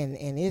 And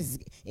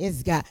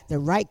it's got the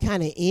right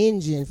kind of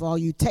engine for all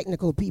you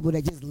technical people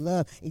that just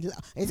love.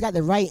 It's got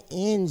the right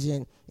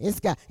engine. It's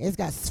got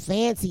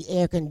fancy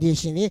air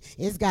conditioning.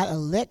 It's got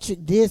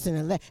electric this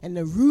and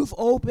the roof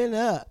open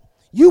up.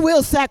 You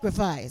will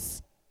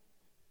sacrifice.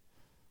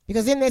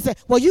 Because then they say,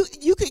 well,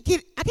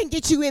 I can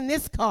get you in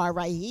this car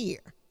right here.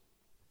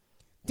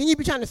 Then you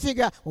be trying to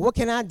figure out, well, what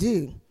can I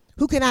do?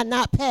 Who can I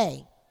not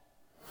pay?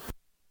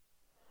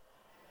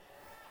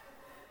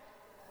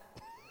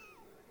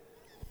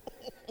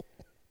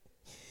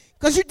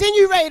 Because then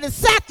you're ready to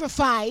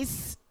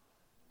sacrifice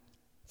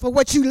for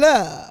what you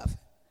love.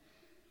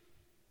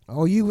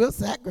 Oh, you will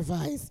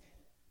sacrifice.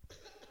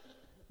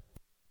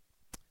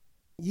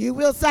 You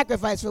will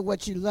sacrifice for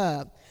what you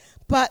love.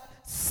 But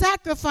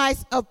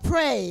sacrifice of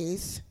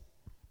praise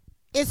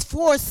is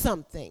for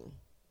something.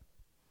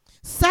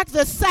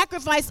 The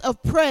sacrifice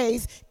of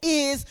praise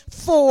is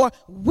for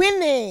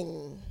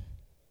winning.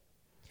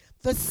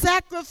 The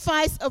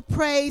sacrifice of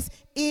praise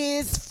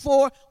is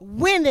for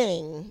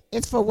winning.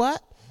 It's for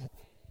what?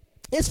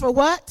 It's for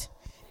what?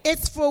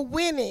 It's for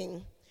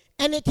winning.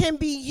 And it can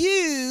be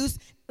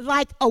used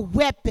like a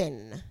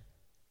weapon.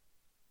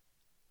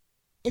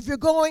 If you're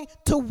going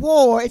to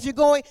war, if you're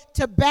going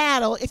to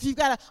battle, if you've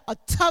got a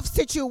tough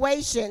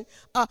situation,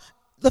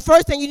 the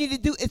first thing you need to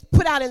do is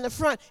put out in the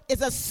front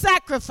is a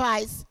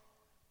sacrifice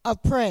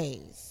of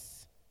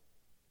praise.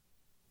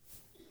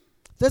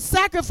 The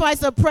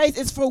sacrifice of praise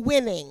is for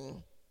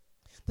winning.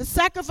 The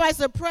sacrifice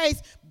of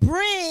praise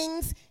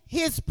brings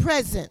his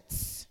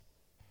presence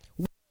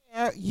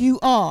where you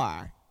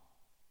are.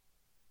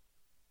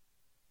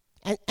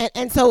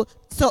 And so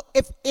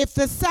if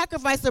the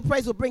sacrifice of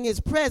praise will bring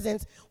his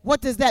presence, what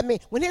does that mean?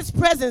 When his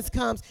presence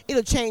comes,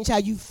 it'll change how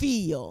you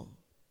feel.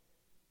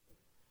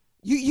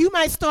 You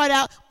might start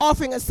out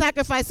offering a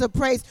sacrifice of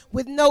praise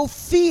with no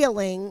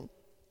feeling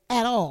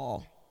at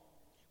all,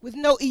 with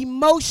no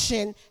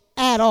emotion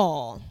at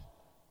all.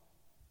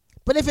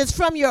 But if it's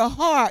from your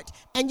heart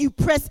and you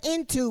press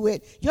into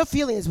it, your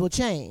feelings will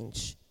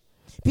change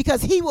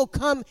because he will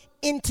come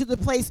into the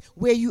place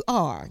where you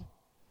are.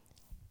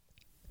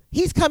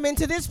 He's come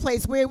into this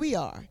place where we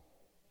are.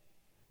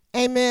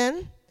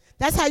 Amen.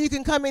 That's how you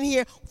can come in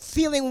here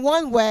feeling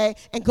one way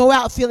and go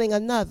out feeling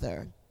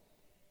another.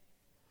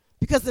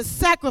 Because the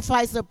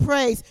sacrifice of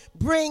praise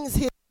brings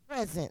his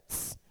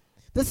presence.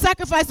 The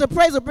sacrifice of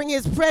praise will bring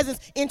his presence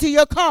into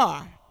your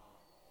car.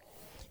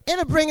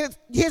 It'll bring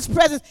his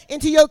presence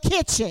into your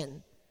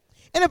kitchen.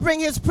 It'll bring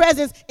his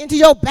presence into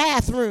your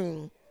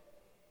bathroom.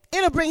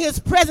 It'll bring his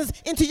presence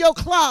into your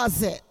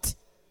closet.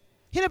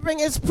 It'll bring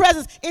his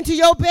presence into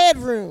your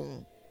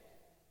bedroom.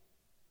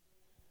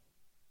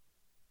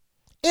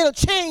 It'll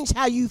change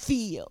how you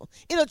feel.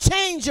 It'll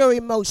change your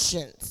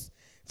emotions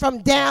from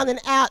down and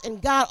out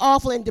and God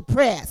awful and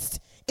depressed.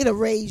 It'll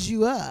raise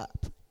you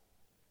up.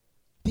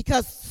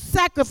 Because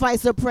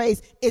sacrifice of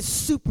praise is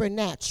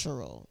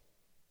supernatural.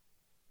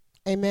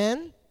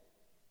 Amen.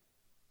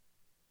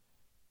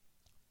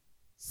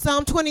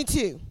 Psalm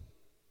 22.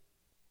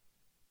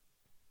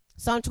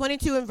 Psalm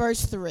 22 and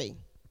verse 3.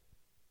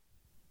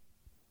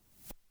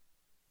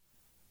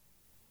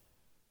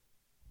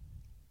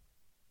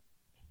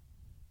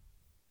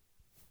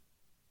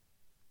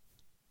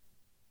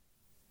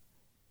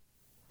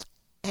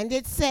 And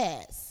it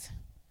says,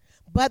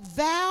 but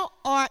thou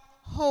art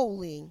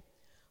holy,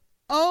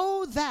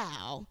 O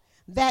thou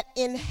that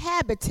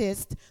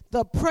inhabitest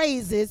the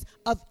praises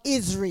of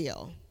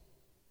Israel.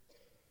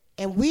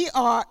 And we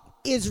are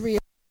Israel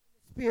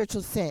in the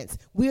spiritual sense.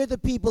 We are the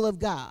people of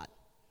God.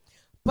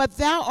 But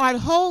thou art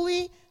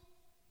holy,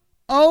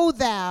 O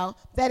thou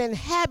that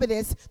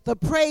inhabitest the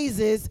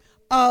praises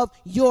of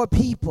your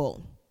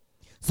people.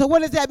 So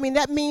what does that mean?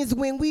 That means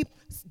when we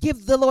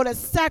give the Lord a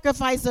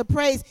sacrifice of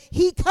praise,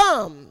 he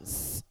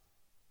comes.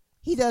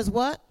 He does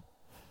what?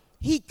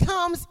 He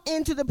comes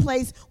into the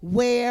place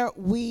where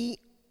we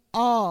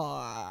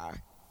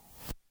are.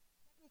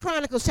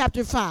 Chronicles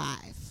chapter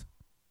 5.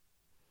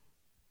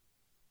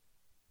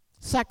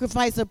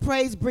 Sacrifice of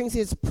praise brings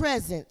his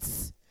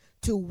presence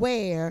to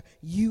where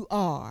you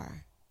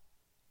are.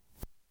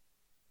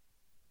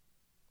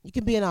 You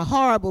can be in a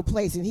horrible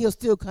place and he'll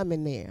still come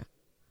in there.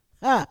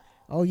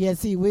 Oh,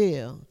 yes, he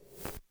will.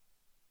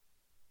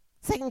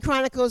 2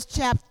 Chronicles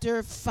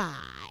chapter 5,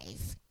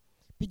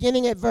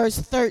 beginning at verse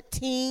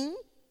 13.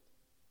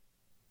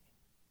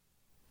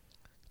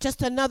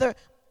 Just another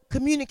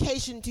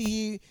communication to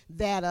you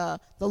that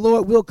the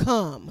Lord will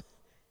come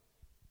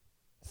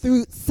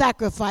through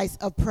sacrifice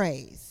of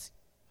praise.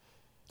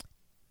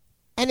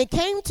 And it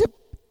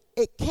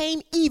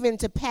came even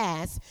to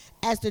pass,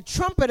 as the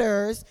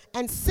trumpeters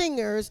and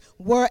singers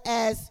were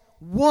as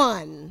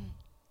one,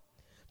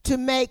 to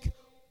make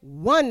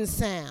one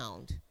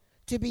sound,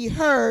 to be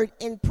heard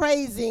in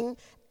praising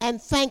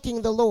and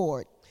thanking the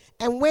Lord.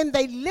 And when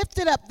they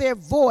lifted up their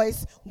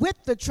voice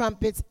with the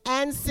trumpets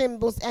and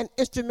cymbals and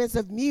instruments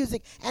of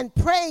music and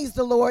praised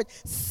the Lord,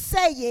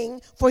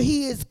 saying, for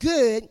he is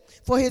good,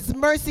 for his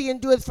mercy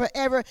endureth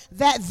forever,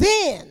 that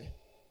then,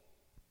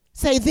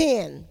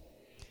 then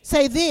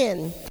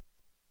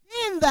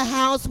the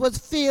house was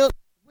filled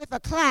with a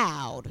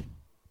cloud.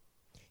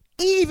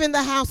 Even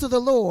the house of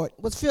the Lord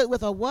was filled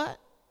with a what?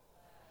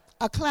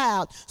 A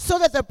cloud. So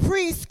that the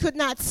priests could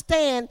not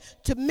stand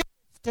to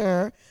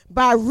minister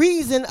by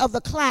reason of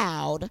the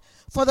cloud,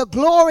 for the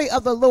glory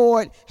of the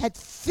Lord had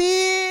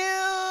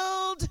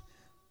filled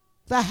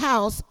the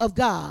house of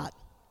God.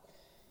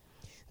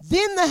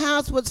 Then the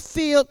house was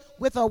filled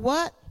with a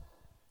what?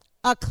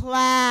 A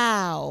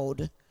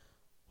cloud.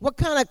 What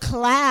kind of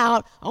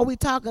cloud are we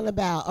talking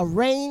about? A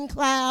rain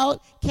cloud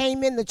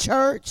came in the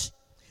church?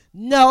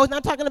 No, it's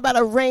not talking about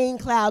a rain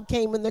cloud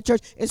came in the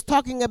church. It's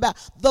talking about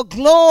the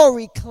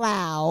glory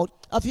cloud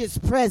of his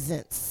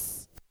presence.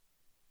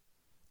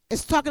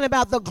 It's talking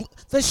about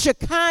the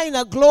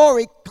Shekinah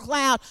glory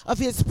cloud of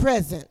his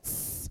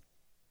presence.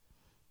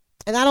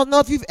 And I don't know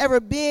if you've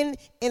ever been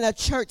in a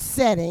church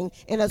setting,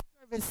 in a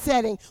service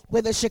setting,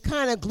 where the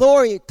Shekinah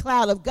glory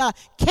cloud of God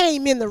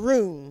came in the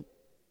room.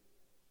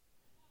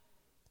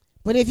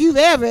 But if you've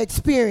ever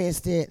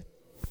experienced it,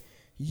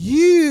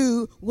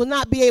 you will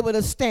not be able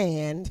to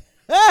stand.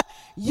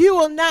 You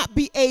will not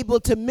be able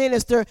to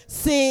minister,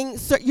 sing.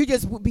 You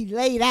just will be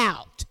laid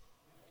out.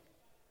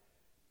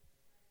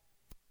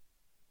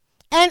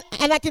 And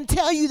I can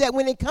tell you that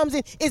when it comes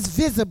in, it's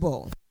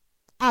visible.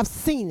 I've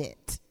seen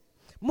it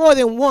more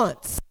than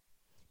once.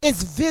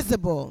 It's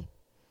visible.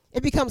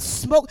 It becomes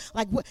smoke.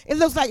 It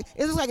looks like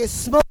it's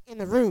smoke in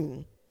the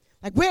room.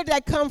 Like, where did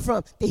that come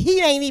from? The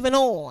heat ain't even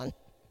on.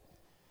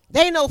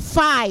 There ain't no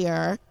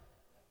fire.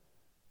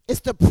 It's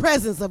the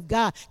presence of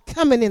God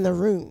coming in the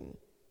room.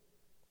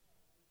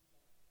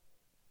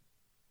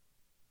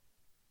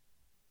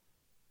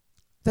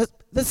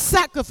 The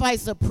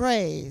sacrifice of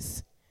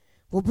praise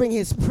will bring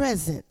his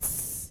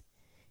presence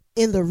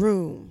in the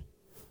room.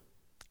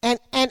 And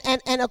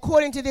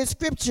according to this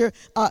scripture,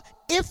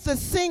 if the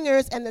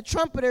singers and the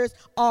trumpeters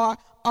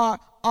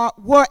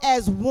were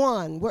as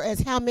one, were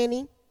as how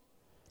many?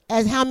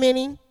 As how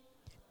many?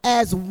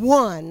 As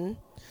one.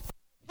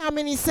 How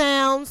many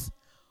sounds?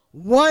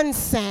 One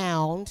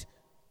sound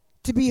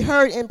to be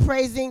heard in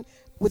praising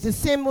with the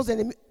cymbals,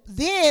 and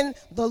then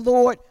the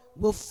Lord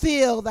will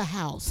fill the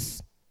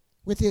house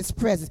with his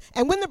presence.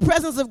 And when the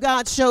presence of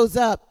God shows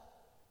up,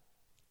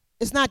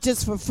 it's not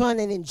just for fun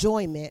and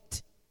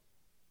enjoyment.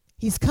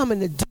 He's coming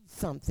to do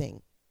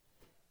something.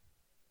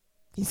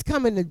 He's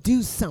coming to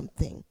do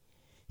something.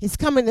 He's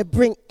coming to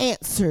bring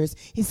answers.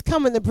 He's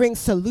coming to bring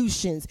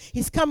solutions.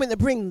 He's coming to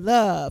bring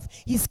love.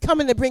 He's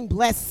coming to bring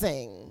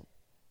blessing.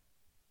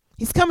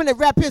 He's coming to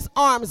wrap his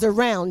arms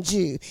around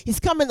you. He's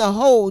coming to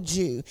hold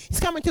you. He's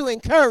coming to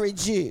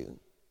encourage you.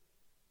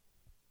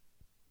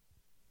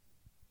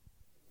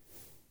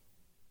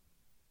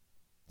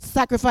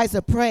 Sacrifice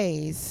of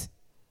praise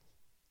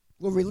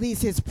will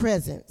release his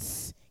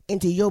presence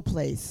into your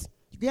place.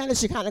 You got the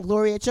Shekinah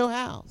glory at your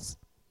house.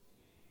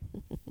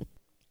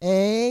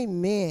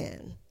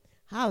 Amen.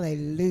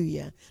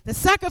 Hallelujah. The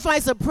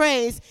sacrifice of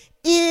praise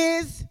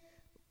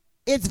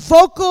it's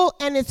vocal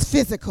and it's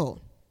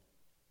physical.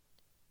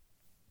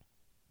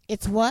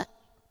 It's what?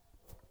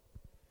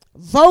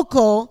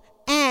 Vocal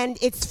and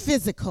it's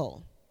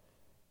physical.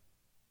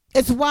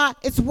 It's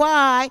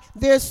why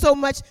there's so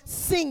much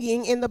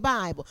singing in the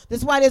Bible.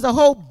 That's why there's a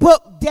whole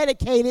book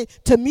dedicated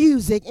to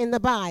music in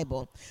the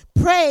Bible.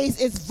 Praise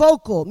is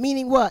vocal,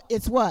 meaning what?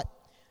 It's what?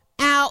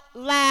 Out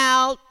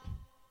loud.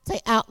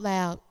 Say out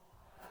loud.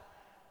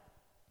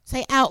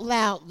 Say out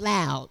loud,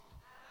 loud.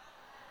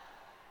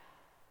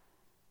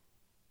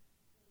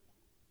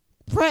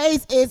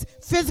 Praise is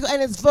physical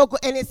and it's vocal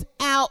and it's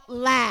out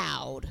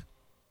loud.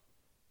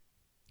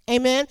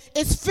 Amen?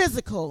 It's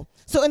physical.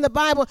 So in the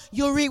Bible,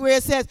 you'll read where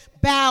it says,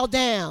 bow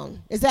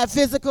down. Is that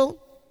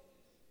physical?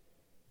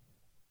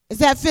 Is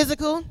that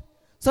physical?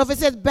 So if it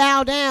says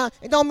bow down,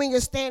 it don't mean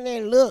you're standing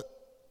there and look.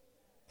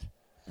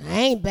 I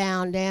ain't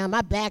bowing down.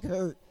 My back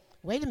hurt.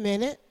 Wait a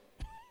minute.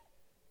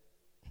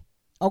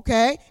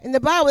 Okay? In the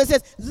Bible, it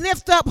says,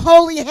 lift up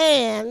holy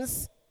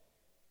hands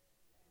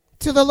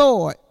to the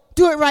Lord.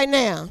 Do it right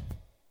now.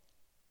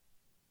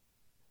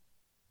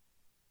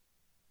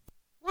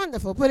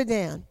 Wonderful. Put it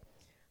down.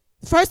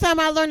 The first time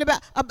I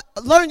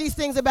learned these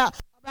things about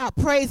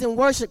praise and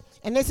worship,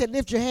 and they said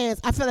lift your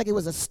hands, I felt like it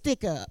was a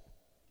stick up.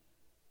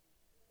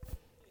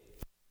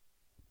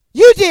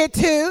 You did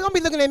too. Don't be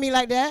looking at me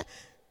like that.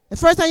 The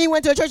first time you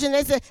went to a church and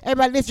they said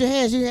everybody lift your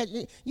hands, you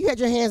had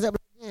your hands up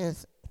like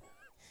this.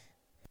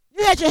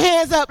 You had your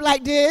hands up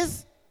like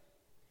this,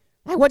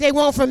 like what they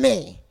want from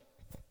me.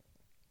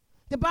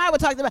 The Bible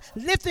talks about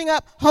lifting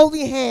up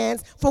holy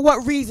hands for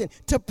what reason?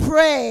 To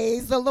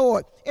praise the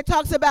Lord. It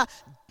talks about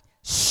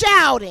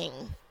shouting.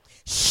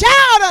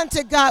 Shout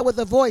unto God with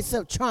a voice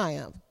of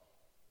triumph.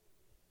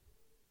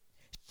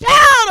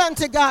 Shout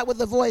unto God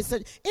with a voice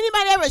of...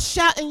 Anybody ever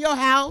shout in your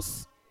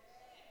house?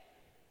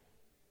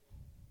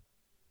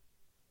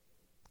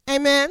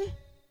 Amen.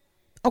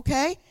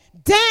 Okay.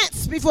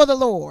 Dance before the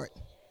Lord.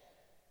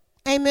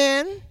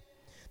 Amen.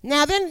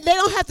 Now then, they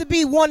don't have to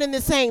be one and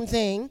the same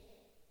thing.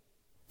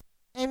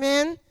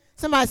 Amen.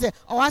 Somebody said,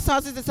 "Oh, I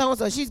saw Sister so and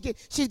so. She's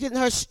getting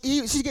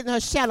her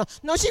shadow."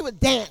 No, she was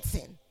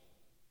dancing.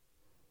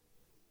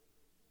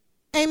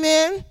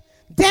 Amen.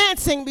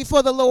 Dancing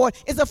before the Lord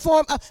is a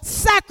form of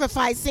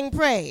sacrificing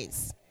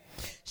praise.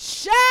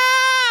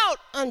 Shout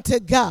unto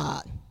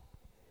God.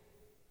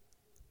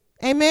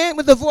 Amen.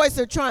 With the voice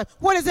of triumph.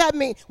 What does that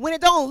mean? When it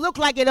don't look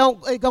like it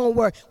gonna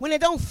work. When it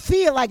don't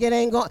feel like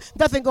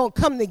nothing gonna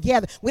come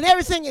together. When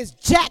everything is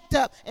jacked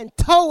up and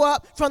toe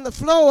up from the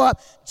floor up,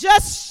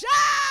 just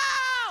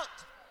shout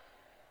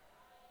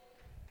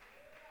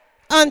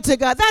unto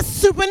God. That's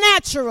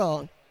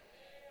supernatural.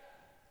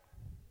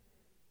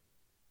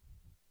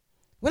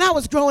 When I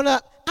was growing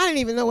up, I didn't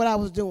even know what I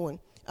was doing.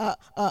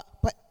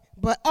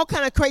 But all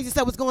kind of crazy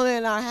stuff was going on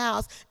in our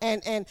house,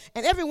 and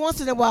every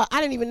once in a while,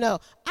 I didn't even know.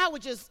 I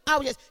would just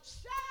shout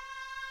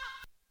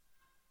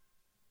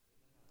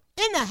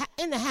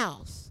in the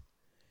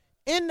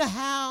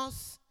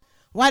house,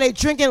 while they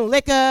drinking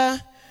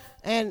liquor,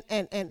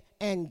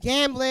 and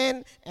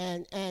gambling,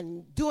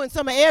 and doing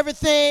some of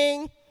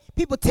everything.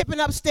 People tipping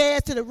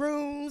upstairs to the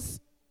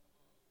rooms.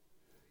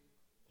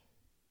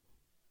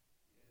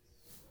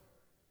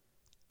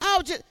 I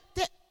would just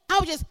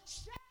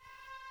shout.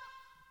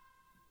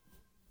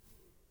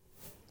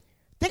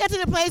 They got to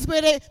the place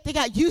where they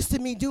got used to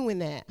me doing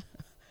that.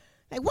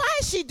 Like, why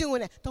is she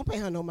doing that? Don't pay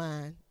her no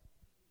mind.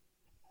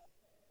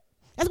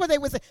 That's what they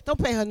would say. Don't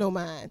pay her no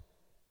mind.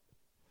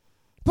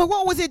 But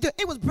what was it doing?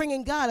 It was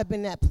bringing God up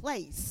in that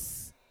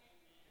place.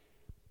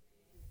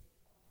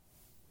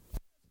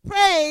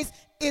 Praise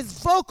is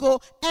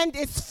vocal and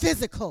it's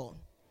physical.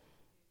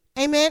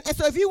 Amen. And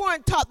so if you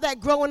weren't taught that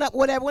growing up,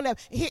 whatever,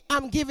 here,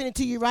 I'm giving it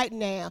to you right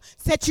now.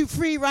 Set you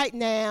free right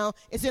now.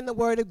 It's in the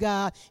Word of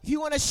God. If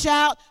you want to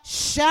shout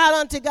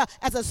unto God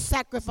as a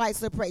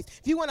sacrifice of praise.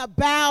 If you want to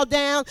bow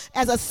down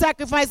as a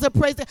sacrifice of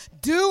praise,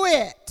 do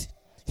it.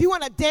 If you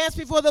want to dance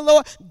before the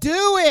Lord,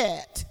 do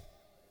it.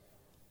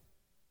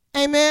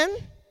 Amen.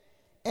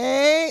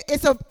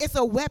 It's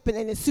a weapon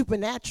and it's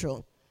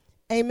supernatural.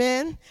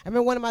 Amen. I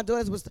remember one of my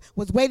daughters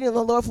was waiting on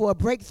the Lord for a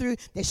breakthrough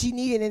that she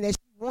needed and that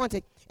she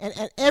wanted.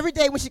 And every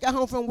day when she got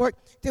home from work,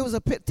 there was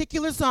a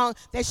particular song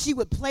that she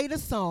would play the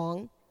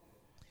song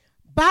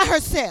by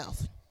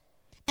herself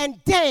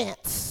and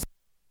dance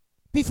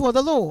before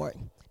the Lord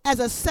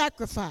as a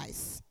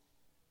sacrifice.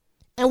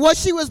 And what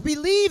she was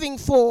believing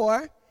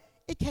for,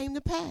 it came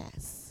to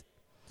pass.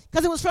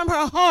 Because it was from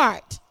her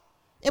heart.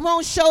 It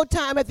won't show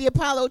time at the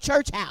Apollo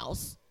Church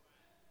House.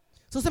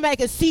 So somebody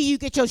can see you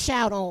get your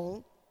shout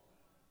on.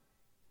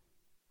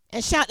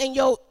 And shout in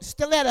your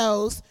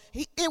stilettos,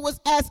 it was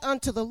as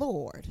unto the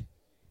Lord.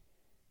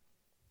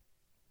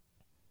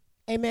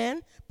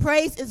 Amen.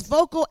 Praise is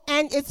vocal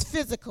and it's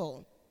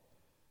physical.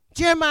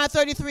 Jeremiah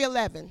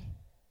 33:11.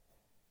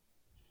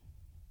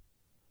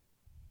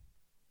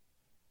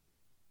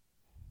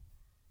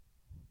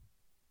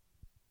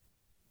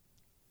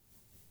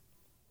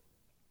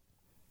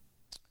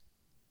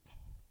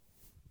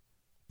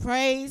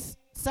 Praise,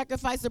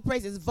 sacrifice of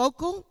praise is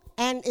vocal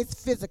and it's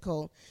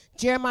physical.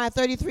 Jeremiah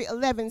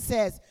 33:11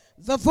 says,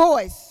 the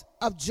voice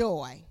of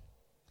joy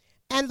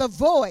and the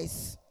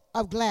voice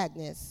of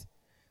gladness,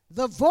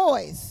 the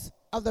voice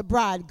of the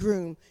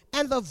bridegroom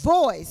and the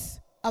voice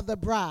of the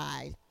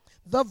bride,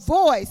 the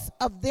voice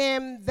of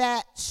them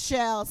that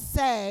shall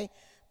say,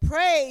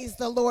 praise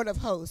the Lord of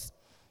hosts.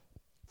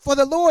 For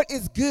the Lord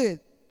is good,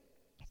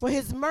 for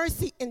his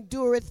mercy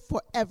endureth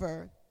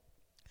forever.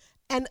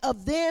 And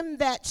of them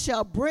that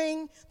shall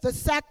bring the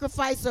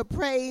sacrifice of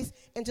praise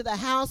into the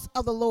house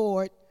of the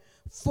Lord,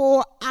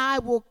 for I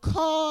will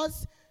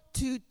cause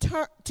to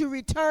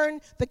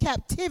return the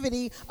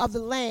captivity of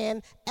the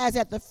land as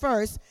at the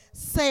first,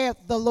 saith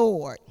the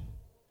Lord.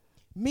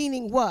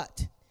 Meaning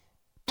what?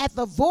 At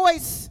the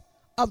voice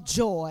of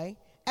joy,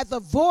 at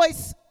the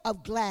voice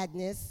of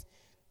gladness,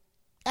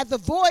 at the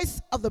voice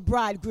of the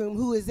bridegroom,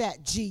 who is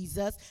that?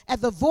 Jesus,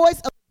 at the voice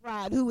of the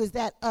bride, who is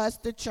that? Us,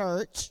 the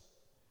church.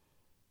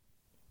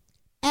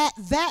 At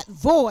that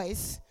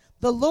voice,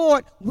 the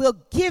Lord will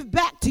give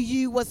back to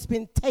you what's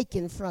been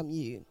taken from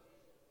you.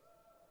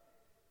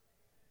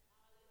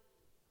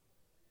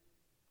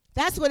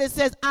 That's what it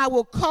says, I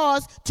will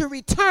cause to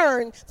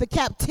return the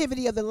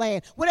captivity of the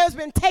land. Whatever's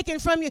been taken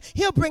from you,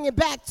 he'll bring it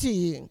back to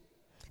you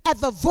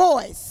at the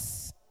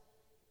voice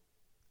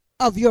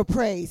of your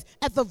praise,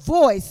 at the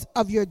voice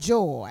of your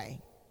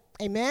joy.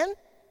 Amen?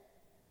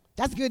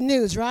 That's good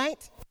news,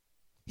 right?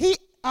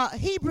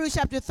 Hebrews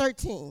chapter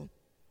 13.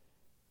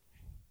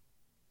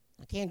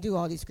 I can't do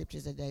all these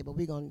scriptures today, but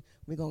we're gonna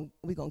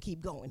keep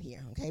going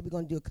here, okay? We're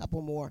going to do a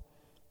couple more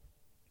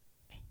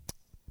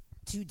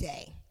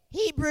today.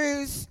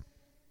 Hebrews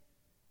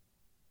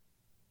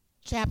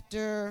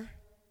chapter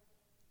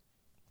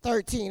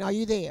 13. Are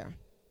you there?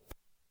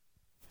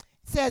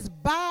 It says,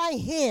 by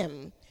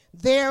him,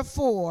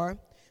 therefore,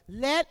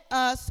 let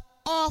us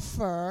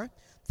offer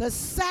the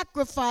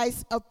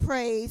sacrifice of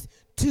praise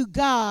to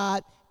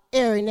God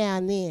every now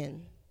and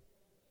then.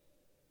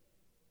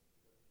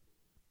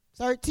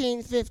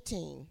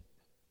 13:15.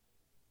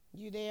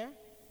 You there?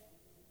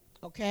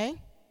 Okay.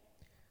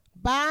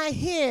 By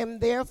him,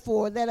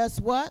 therefore, let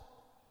us what?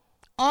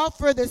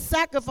 Offer the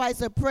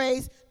sacrifice of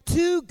praise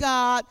to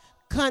God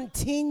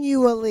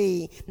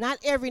continually. Not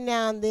every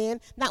now and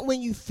then, not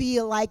when you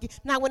feel like it,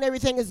 not when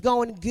everything is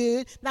going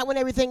good, not when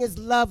everything is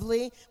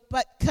lovely,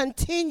 but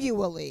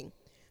continually.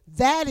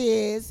 That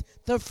is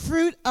the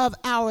fruit of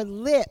our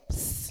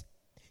lips,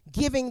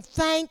 giving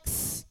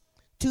thanks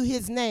to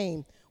his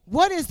name.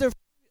 What is the fruit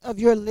of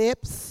your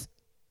lips?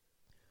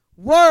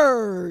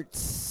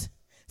 Words,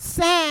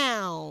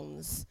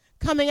 sounds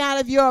coming out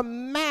of your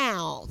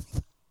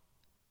mouth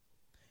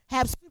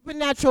have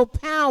supernatural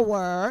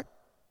power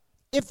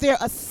if they're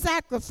a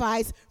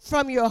sacrifice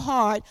from your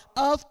heart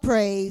of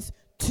praise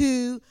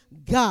to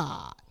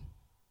God.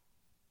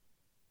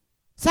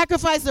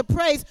 Sacrifice of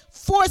praise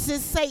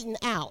forces Satan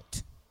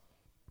out.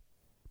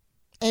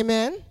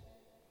 Amen?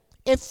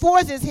 It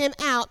forces him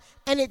out,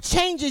 and it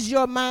changes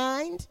your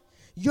mind,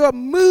 your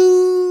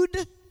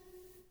mood,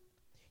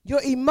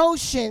 your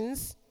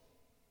emotions.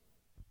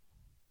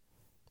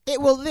 It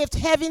will lift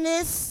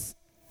heaviness.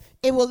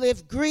 It will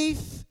lift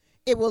grief.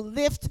 It will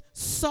lift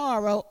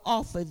sorrow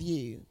off of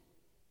you.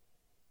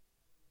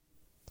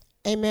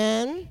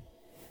 Amen?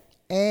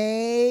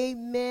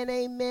 Amen,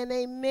 amen,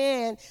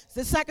 amen.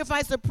 The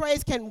sacrifice of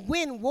praise can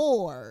win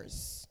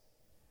wars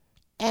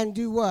and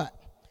do what?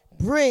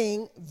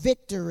 Bring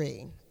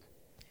victory.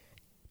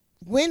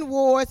 Win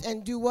wars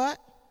and do what?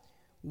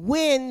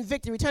 Win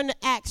victory. Turn to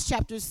Acts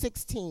chapter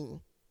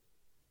 16.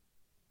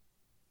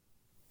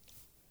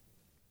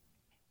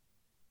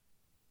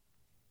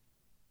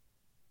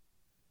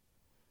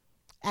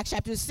 Acts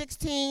chapter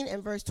 16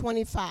 and verse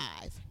 25.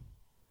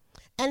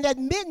 And at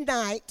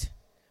midnight,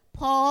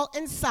 Paul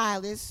and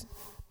Silas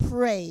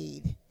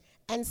prayed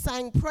and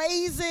sang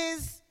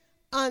praises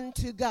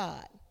unto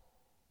God.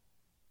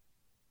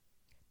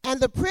 And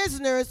the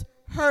prisoners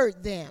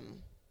heard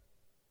them.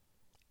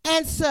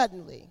 And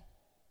suddenly,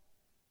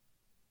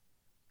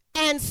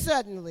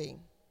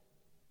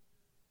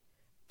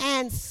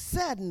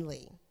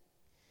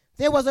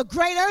 there was a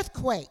great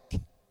earthquake,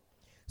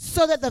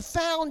 so that the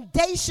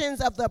foundations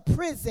of the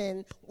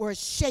prison were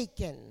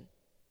shaken.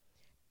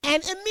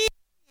 And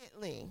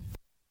immediately,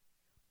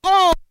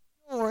 all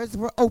doors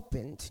were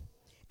opened,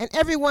 and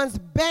everyone's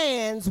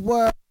bands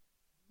were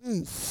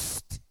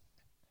loosed.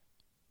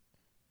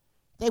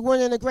 They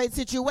weren't in a great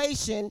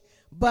situation,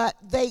 but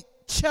they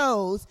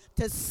chose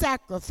to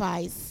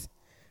sacrifice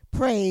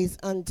praise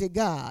unto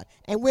God.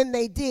 And when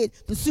they did,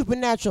 the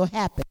supernatural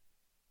happened.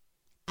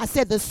 I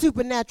said the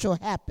supernatural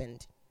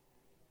happened.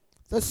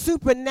 The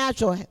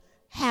supernatural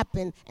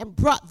happened and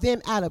brought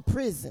them out of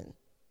prison.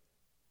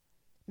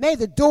 Made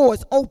the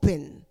doors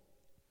open.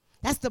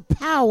 That's the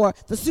power,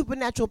 the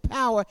supernatural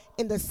power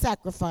in the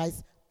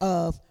sacrifice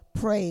of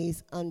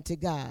praise unto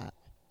God.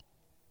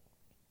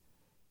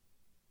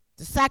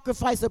 The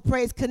sacrifice of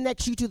praise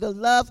connects you to the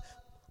love,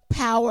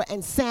 power,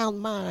 and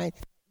sound mind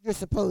you're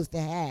supposed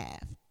to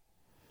have.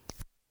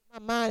 My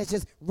mind is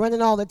just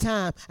running all the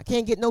time. I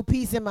can't get no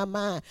peace in my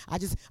mind. I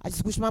just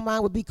wish my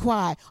mind would be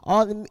quiet.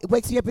 It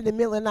wakes me up in the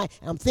middle of the night,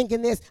 and I'm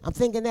thinking this, I'm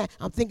thinking that,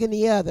 I'm thinking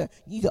the other.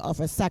 You need to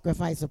offer a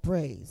sacrifice of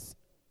praise.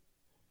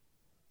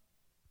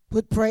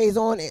 Put praise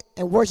on it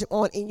and worship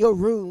on in your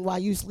room while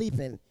you're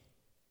sleeping.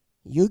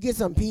 You'll get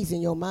some peace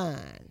in your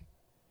mind.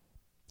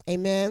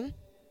 Amen?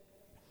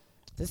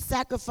 The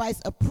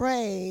sacrifice of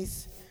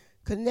praise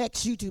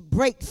connects you to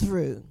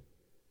breakthrough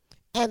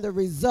and the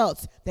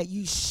results that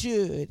you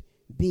should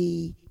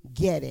be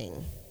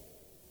getting.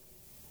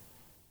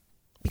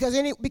 Because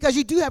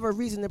you do have a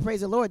reason to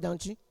praise the Lord,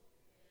 don't you?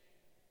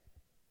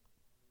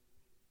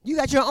 You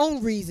got your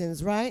own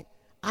reasons, right?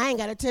 I ain't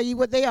got to tell you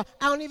what they are.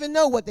 I don't even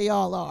know what they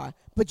all are.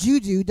 But you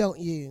do, don't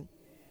you?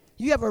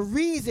 You have a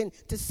reason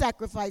to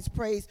sacrifice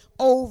praise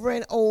over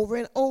and over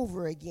and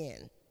over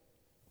again.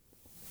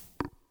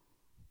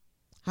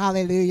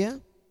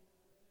 Hallelujah.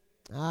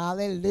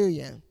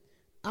 Hallelujah.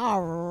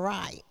 All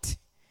right.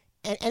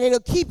 And it'll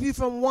keep you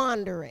from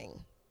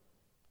wandering.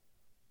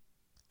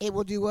 It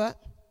will do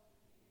what?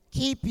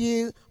 Keep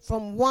you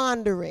from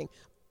wandering.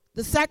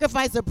 The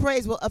sacrifice of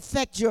praise will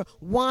affect your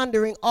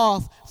wandering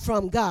off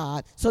from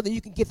God so that you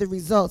can get the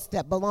results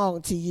that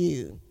belong to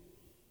you.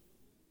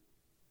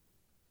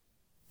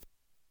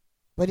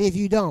 But if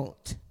you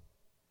don't,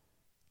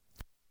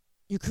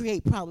 you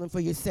create problem for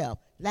yourself.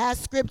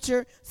 Last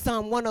scripture,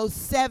 Psalm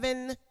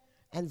 107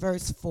 and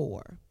verse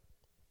 4.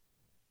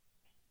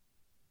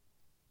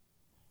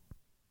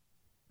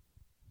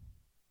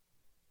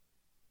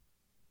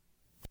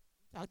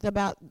 Talked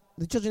about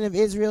the children of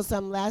Israel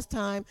some last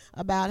time,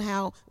 about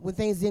how when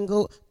things didn't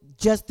go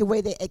just the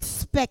way they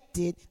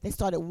expected, they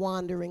started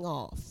wandering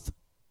off.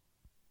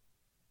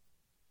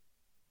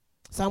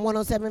 Psalm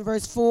 107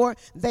 verse 4,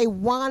 they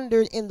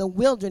wandered in the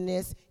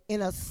wilderness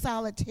in a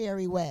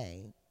solitary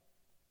way.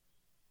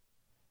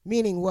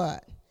 Meaning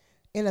what?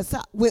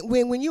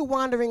 When you're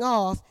wandering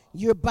off,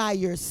 you're by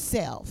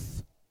yourself.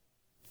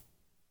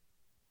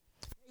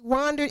 They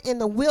wandered in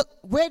the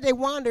where they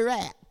wander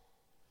at?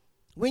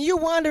 When you're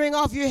wandering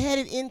off, you're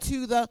headed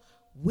into the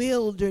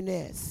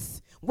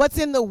wilderness. What's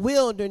in the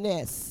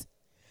wilderness?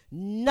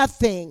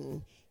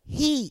 Nothing.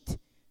 Heat.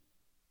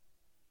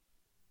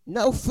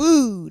 No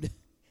food.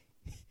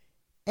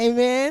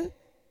 Amen?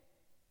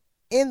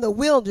 In the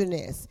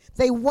wilderness.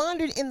 They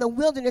wandered in the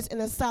wilderness in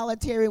a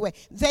solitary way.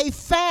 They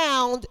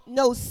found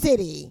no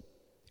city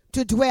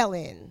to dwell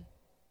in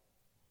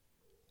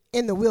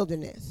the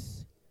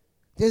wilderness.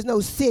 There's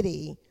no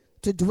city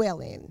to dwell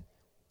in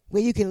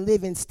where you can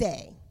live and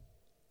stay.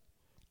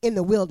 In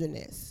the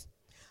wilderness.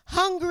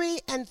 Hungry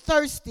and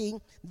thirsty,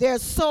 their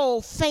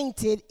soul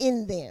fainted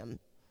in them.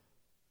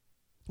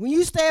 When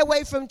you stay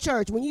away from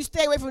church, when you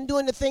stay away from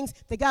doing the things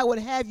that God would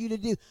have you to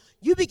do,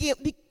 you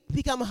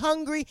become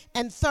hungry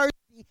and thirsty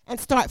and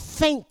start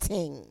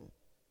fainting,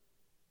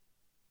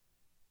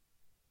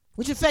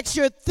 which affects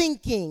your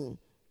thinking,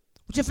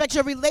 which affects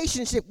your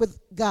relationship with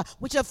God,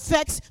 which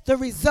affects the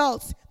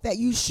results that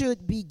you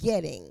should be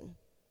getting.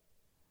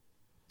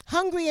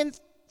 Hungry and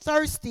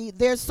thirsty,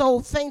 their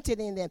soul fainted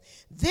in them.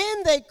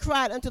 Then they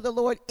cried unto the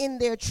Lord in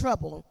their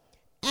trouble,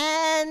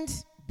 and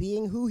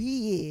being who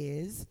he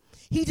is,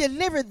 he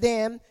delivered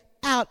them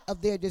out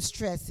of their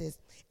distresses,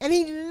 and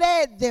he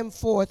led them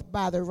forth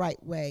by the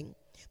right way,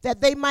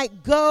 that they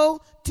might go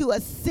to a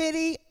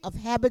city of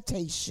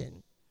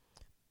habitation.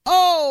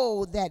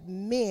 Oh, that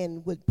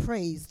men would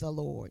praise the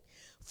Lord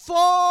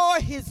for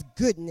his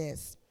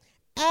goodness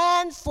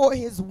and for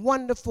his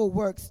wonderful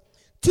works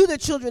to the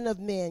children of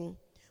men.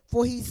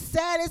 For he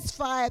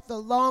satisfieth the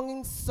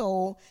longing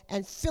soul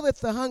and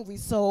filleth the hungry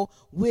soul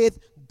with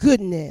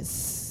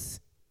goodness.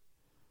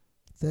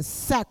 The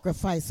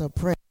sacrifice of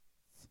praise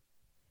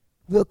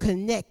will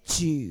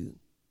connect you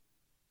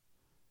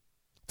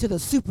to the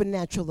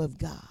supernatural of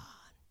God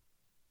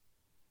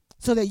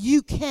so that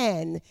you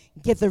can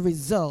get the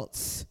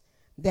results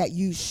that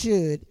you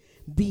should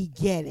be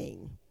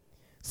getting.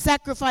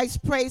 Sacrifice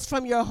praise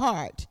from your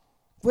heart.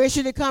 Where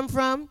should it come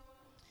from?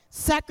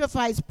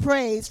 Sacrifice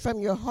praise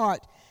from your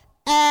heart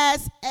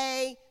as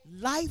a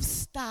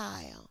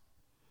lifestyle.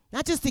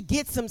 Not just to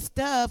get some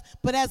stuff,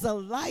 but as a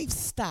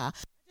lifestyle.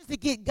 Not just to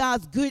get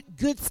God's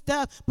good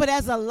stuff, but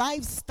as a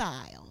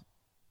lifestyle.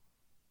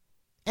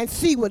 And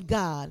see what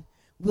God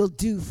will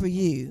do for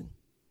you.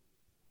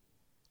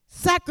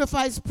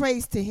 Sacrifice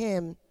praise to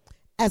him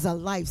as a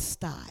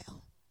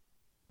lifestyle.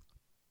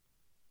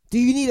 Do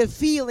you need a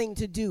feeling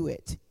to do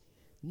it?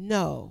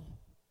 No.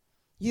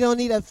 You don't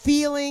need a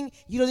feeling.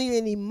 You don't need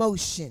an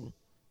emotion.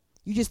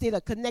 You just need a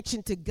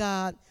connection to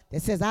God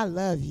that says, I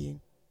love you.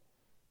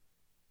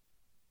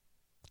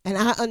 And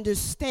I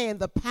understand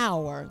the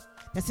power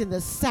that's in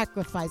the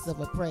sacrifice of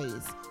a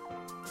praise.